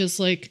 So I'm just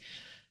like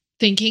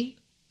thinking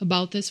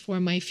about this for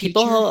my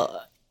future.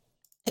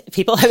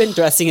 People have been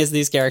dressing as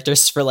these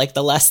characters for like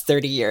the last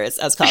 30 years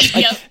as cops.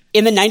 Like,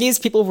 in the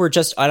 90s, people were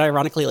just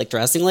unironically like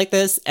dressing like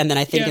this, and then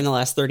I think in the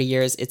last 30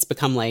 years, it's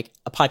become like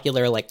a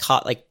popular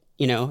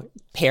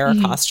pair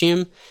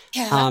costume.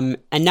 Yeah.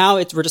 And now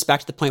we're just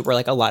back to the point where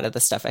like a lot of the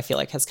stuff I feel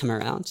like has come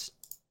around.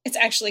 It's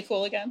actually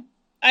cool again.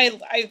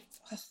 I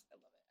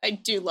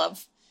do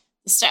love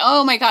the style.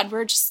 Oh my God,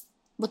 we're just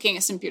looking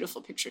at some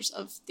beautiful pictures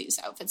of these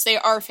outfits. They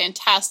are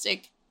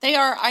fantastic. They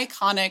are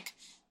iconic.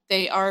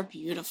 They are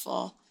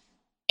beautiful.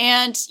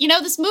 And,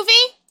 this movie,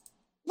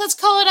 let's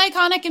call it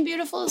iconic and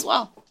beautiful as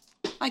well.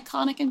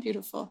 Iconic and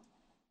beautiful.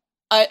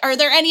 Are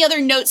there any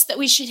other notes that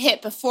we should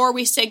hit before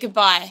we say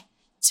goodbye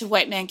to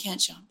White Man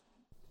Can't Jump?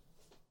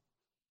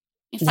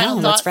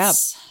 Final thoughts? Let's wrap.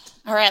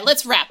 All right,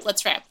 let's wrap.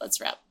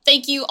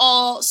 Thank you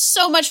all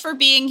so much for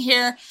being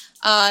here.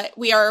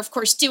 We are, of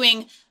course,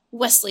 doing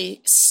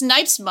Wesley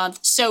Snipes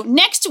Month. So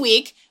next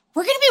week,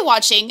 we're going to be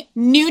watching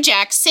New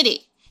Jack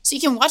City. So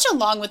you can watch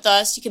along with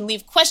us. You can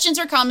leave questions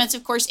or comments,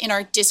 of course, in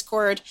our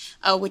Discord,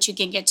 which you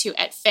can get to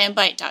at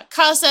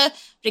fanbyte.casa.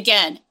 But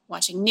again,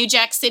 watching New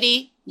Jack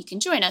City, you can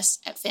join us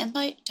at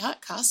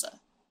fanbyte.casa to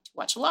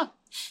watch along.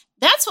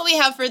 That's what we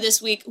have for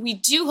this week. We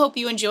do hope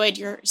you enjoyed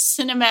your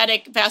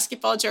cinematic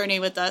basketball journey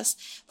with us.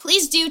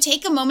 Please do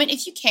take a moment,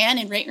 if you can,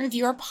 and rate and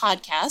review our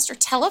podcast or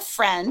tell a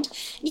friend.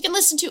 You can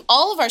listen to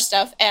all of our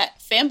stuff at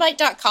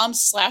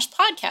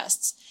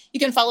fanbyte.com/podcasts. You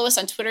can follow us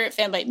on Twitter at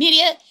fanbyte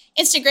media,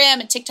 Instagram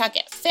and TikTok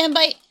at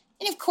fanbyte,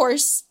 and of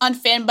course on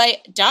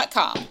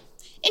fanbyte.com.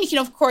 And you can,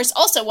 of course,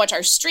 also watch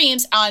our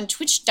streams on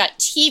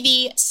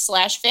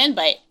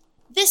twitch.tv/fanbyte.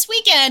 This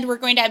weekend, we're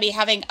going to be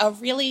having a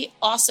really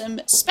awesome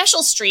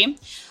special stream.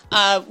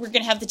 We're going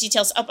to have the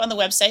details up on the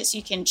website, so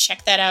you can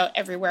check that out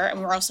everywhere.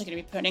 And we're also going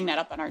to be putting that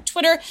up on our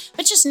Twitter.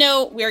 But just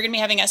know we're going to be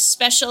having a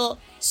special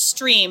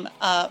stream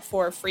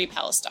for Free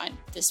Palestine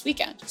this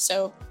weekend.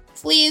 So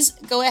please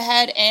go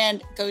ahead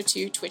and go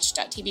to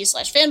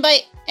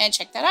twitch.tv/fanbyte and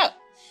check that out.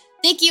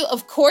 Thank you,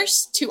 of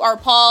course, to our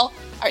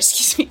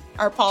producer,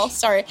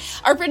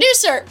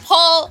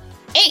 Paul,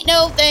 ain't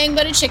no thing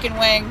but a chicken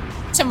wing,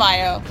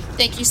 Tamayo.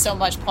 Thank you so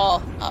much,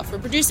 Paul, for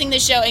producing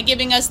this show and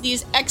giving us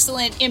these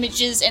excellent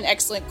images and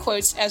excellent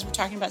quotes as we're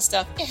talking about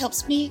stuff. It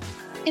helps me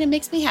and it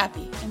makes me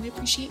happy, and we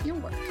appreciate your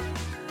work.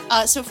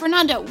 So,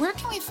 Fernando, where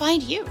can we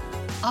find you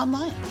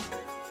online?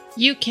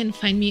 You can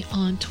find me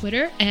on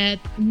Twitter at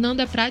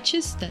Nanda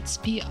Prates, that's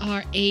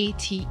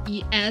PRATES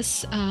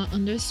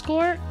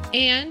 _,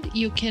 and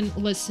you can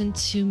listen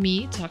to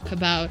me talk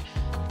about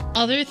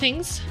other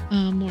things,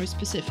 more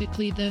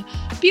specifically the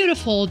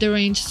beautiful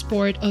deranged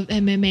sport of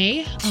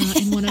MMA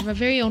in one of our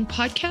very own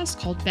podcasts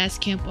called Best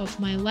Camp of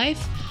My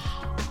Life,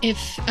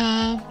 if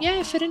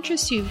it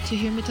interests you to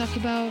hear me talk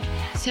about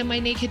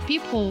semi-naked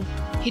people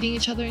hitting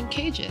each other in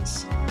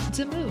cages. It's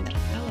a mood.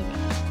 I love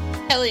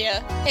it. Hell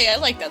yeah. Hey, I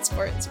like that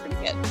sport. It's pretty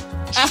good.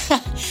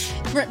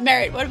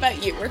 Merritt, what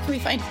about you? Where can we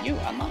find you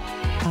online?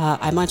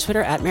 I'm on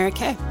Twitter at Merritt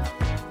K.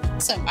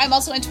 So I'm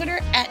also on Twitter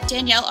at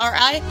Danielle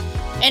RI.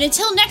 And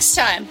until next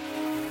time,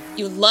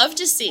 you love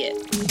to see it.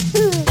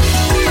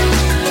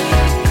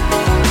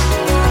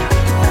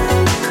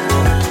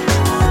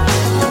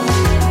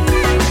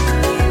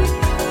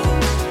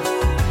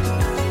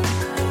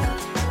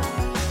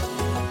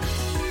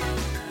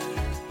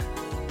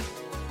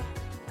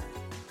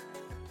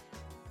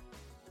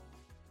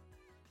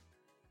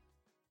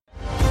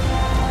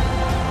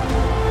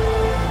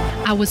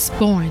 I was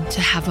born to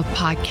have a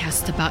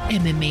podcast about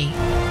MMA.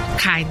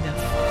 Kind of,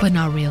 but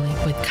not really,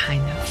 but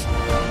kind of.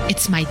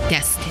 It's my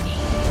destiny.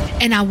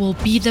 And I will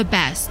be the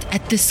best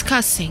at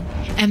discussing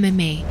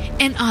MMA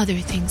and other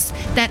things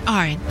that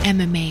aren't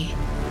MMA.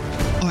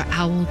 Or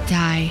I will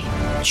die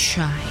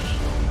trying.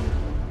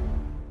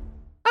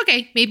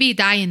 Okay, maybe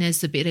dying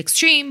is a bit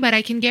extreme, but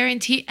I can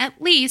guarantee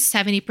at least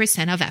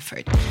 70% of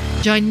effort.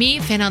 Join me,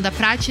 Fernanda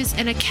Prates,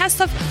 and a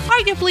cast of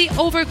arguably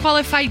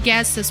overqualified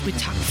guests as we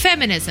talk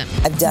feminism.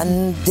 I've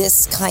done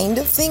this kind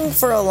of thing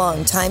for a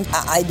long time.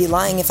 I'd be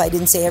lying if I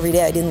didn't say every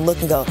day I didn't look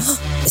and go,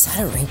 oh, is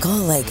that a wrinkle?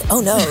 Like, oh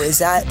no, is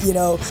that,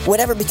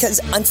 whatever, because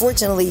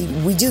unfortunately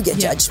we do get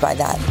judged by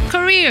that.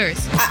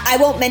 Careers. I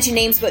won't mention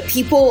names, but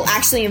people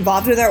actually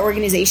involved with our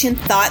organization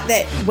thought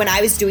that when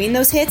I was doing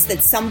those hits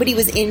that somebody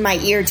was in my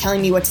ear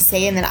telling me what to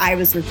say and then I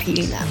was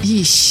repeating them.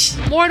 Yeesh.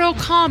 Mortal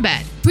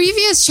Kombat.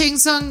 Previous Shang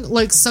Tsung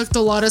sucked a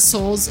lot of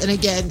souls, and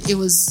again it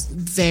was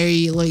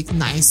very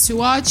nice to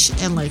watch,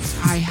 and I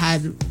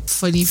had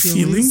funny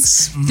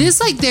feelings. Mm-hmm.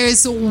 This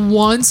there's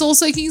one soul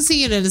sucking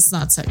scene and it's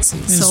not sexy.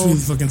 It's really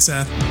fucking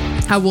sad.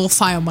 I will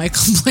file my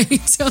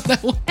complaint on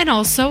that one. And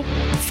also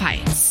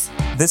fights.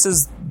 This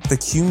is the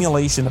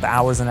accumulation of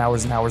hours and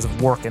hours and hours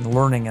of work and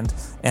learning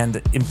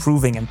and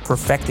improving and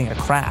perfecting a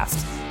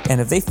craft. And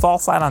if they fall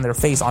flat on their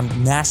face on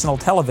national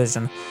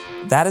television,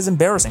 that is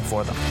embarrassing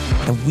for them.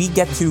 And we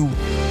get to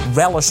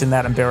relish in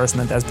that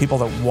embarrassment as people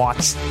that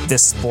watch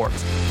this sport.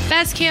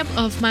 Best Camp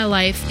of My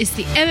Life is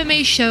the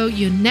MMA show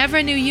you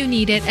never knew you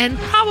needed and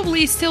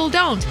probably still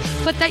don't,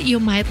 but that you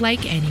might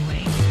like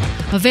anyway.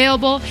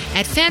 Available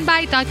at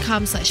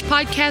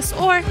fanbyte.com/podcast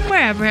or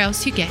wherever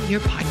else you get your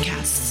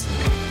podcasts.